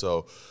play. And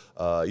so,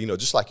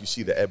 just like you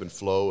see the ebb and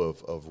flow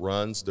of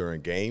runs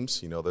during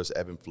games, there's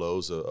ebb and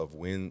flows of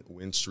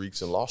win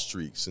streaks and loss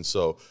streaks. And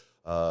so,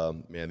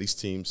 these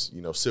teams,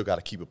 still got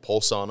to keep a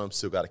pulse on them,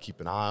 still got to keep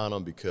an eye on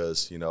them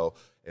because,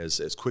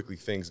 as quickly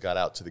things got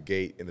out to the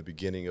gate in the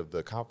beginning of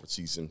the conference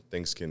season,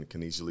 things can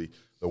easily,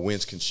 the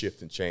winds can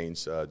shift and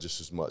change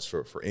just as much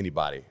for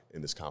anybody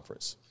in this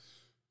conference.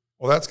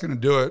 Well, that's going to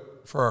do it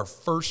for our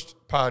first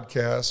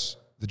podcast,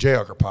 the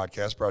Jayhawker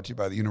Podcast, brought to you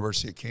by the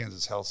University of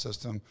Kansas Health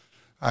System.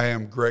 I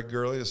am Greg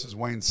Gurley. This is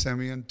Wayne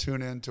Simeon.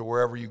 Tune in to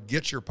wherever you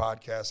get your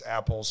podcasts,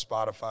 Apple,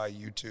 Spotify,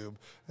 YouTube.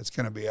 It's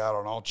going to be out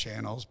on all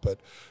channels. But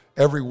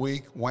every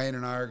week, Wayne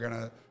and I are going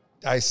to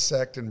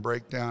dissect and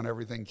break down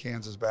everything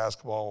Kansas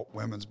basketball,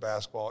 women's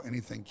basketball,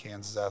 anything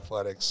Kansas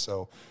athletics.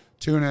 So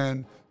tune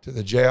in to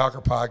the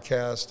Jayhawker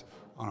Podcast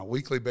on a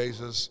weekly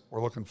basis.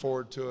 We're looking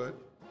forward to it.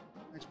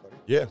 Thanks, buddy.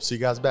 Yeah, see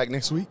you guys back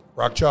next week.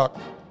 Rock Chalk.